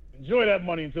Drummond. Enjoy that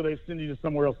money until they send you to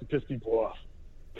somewhere else to piss people off.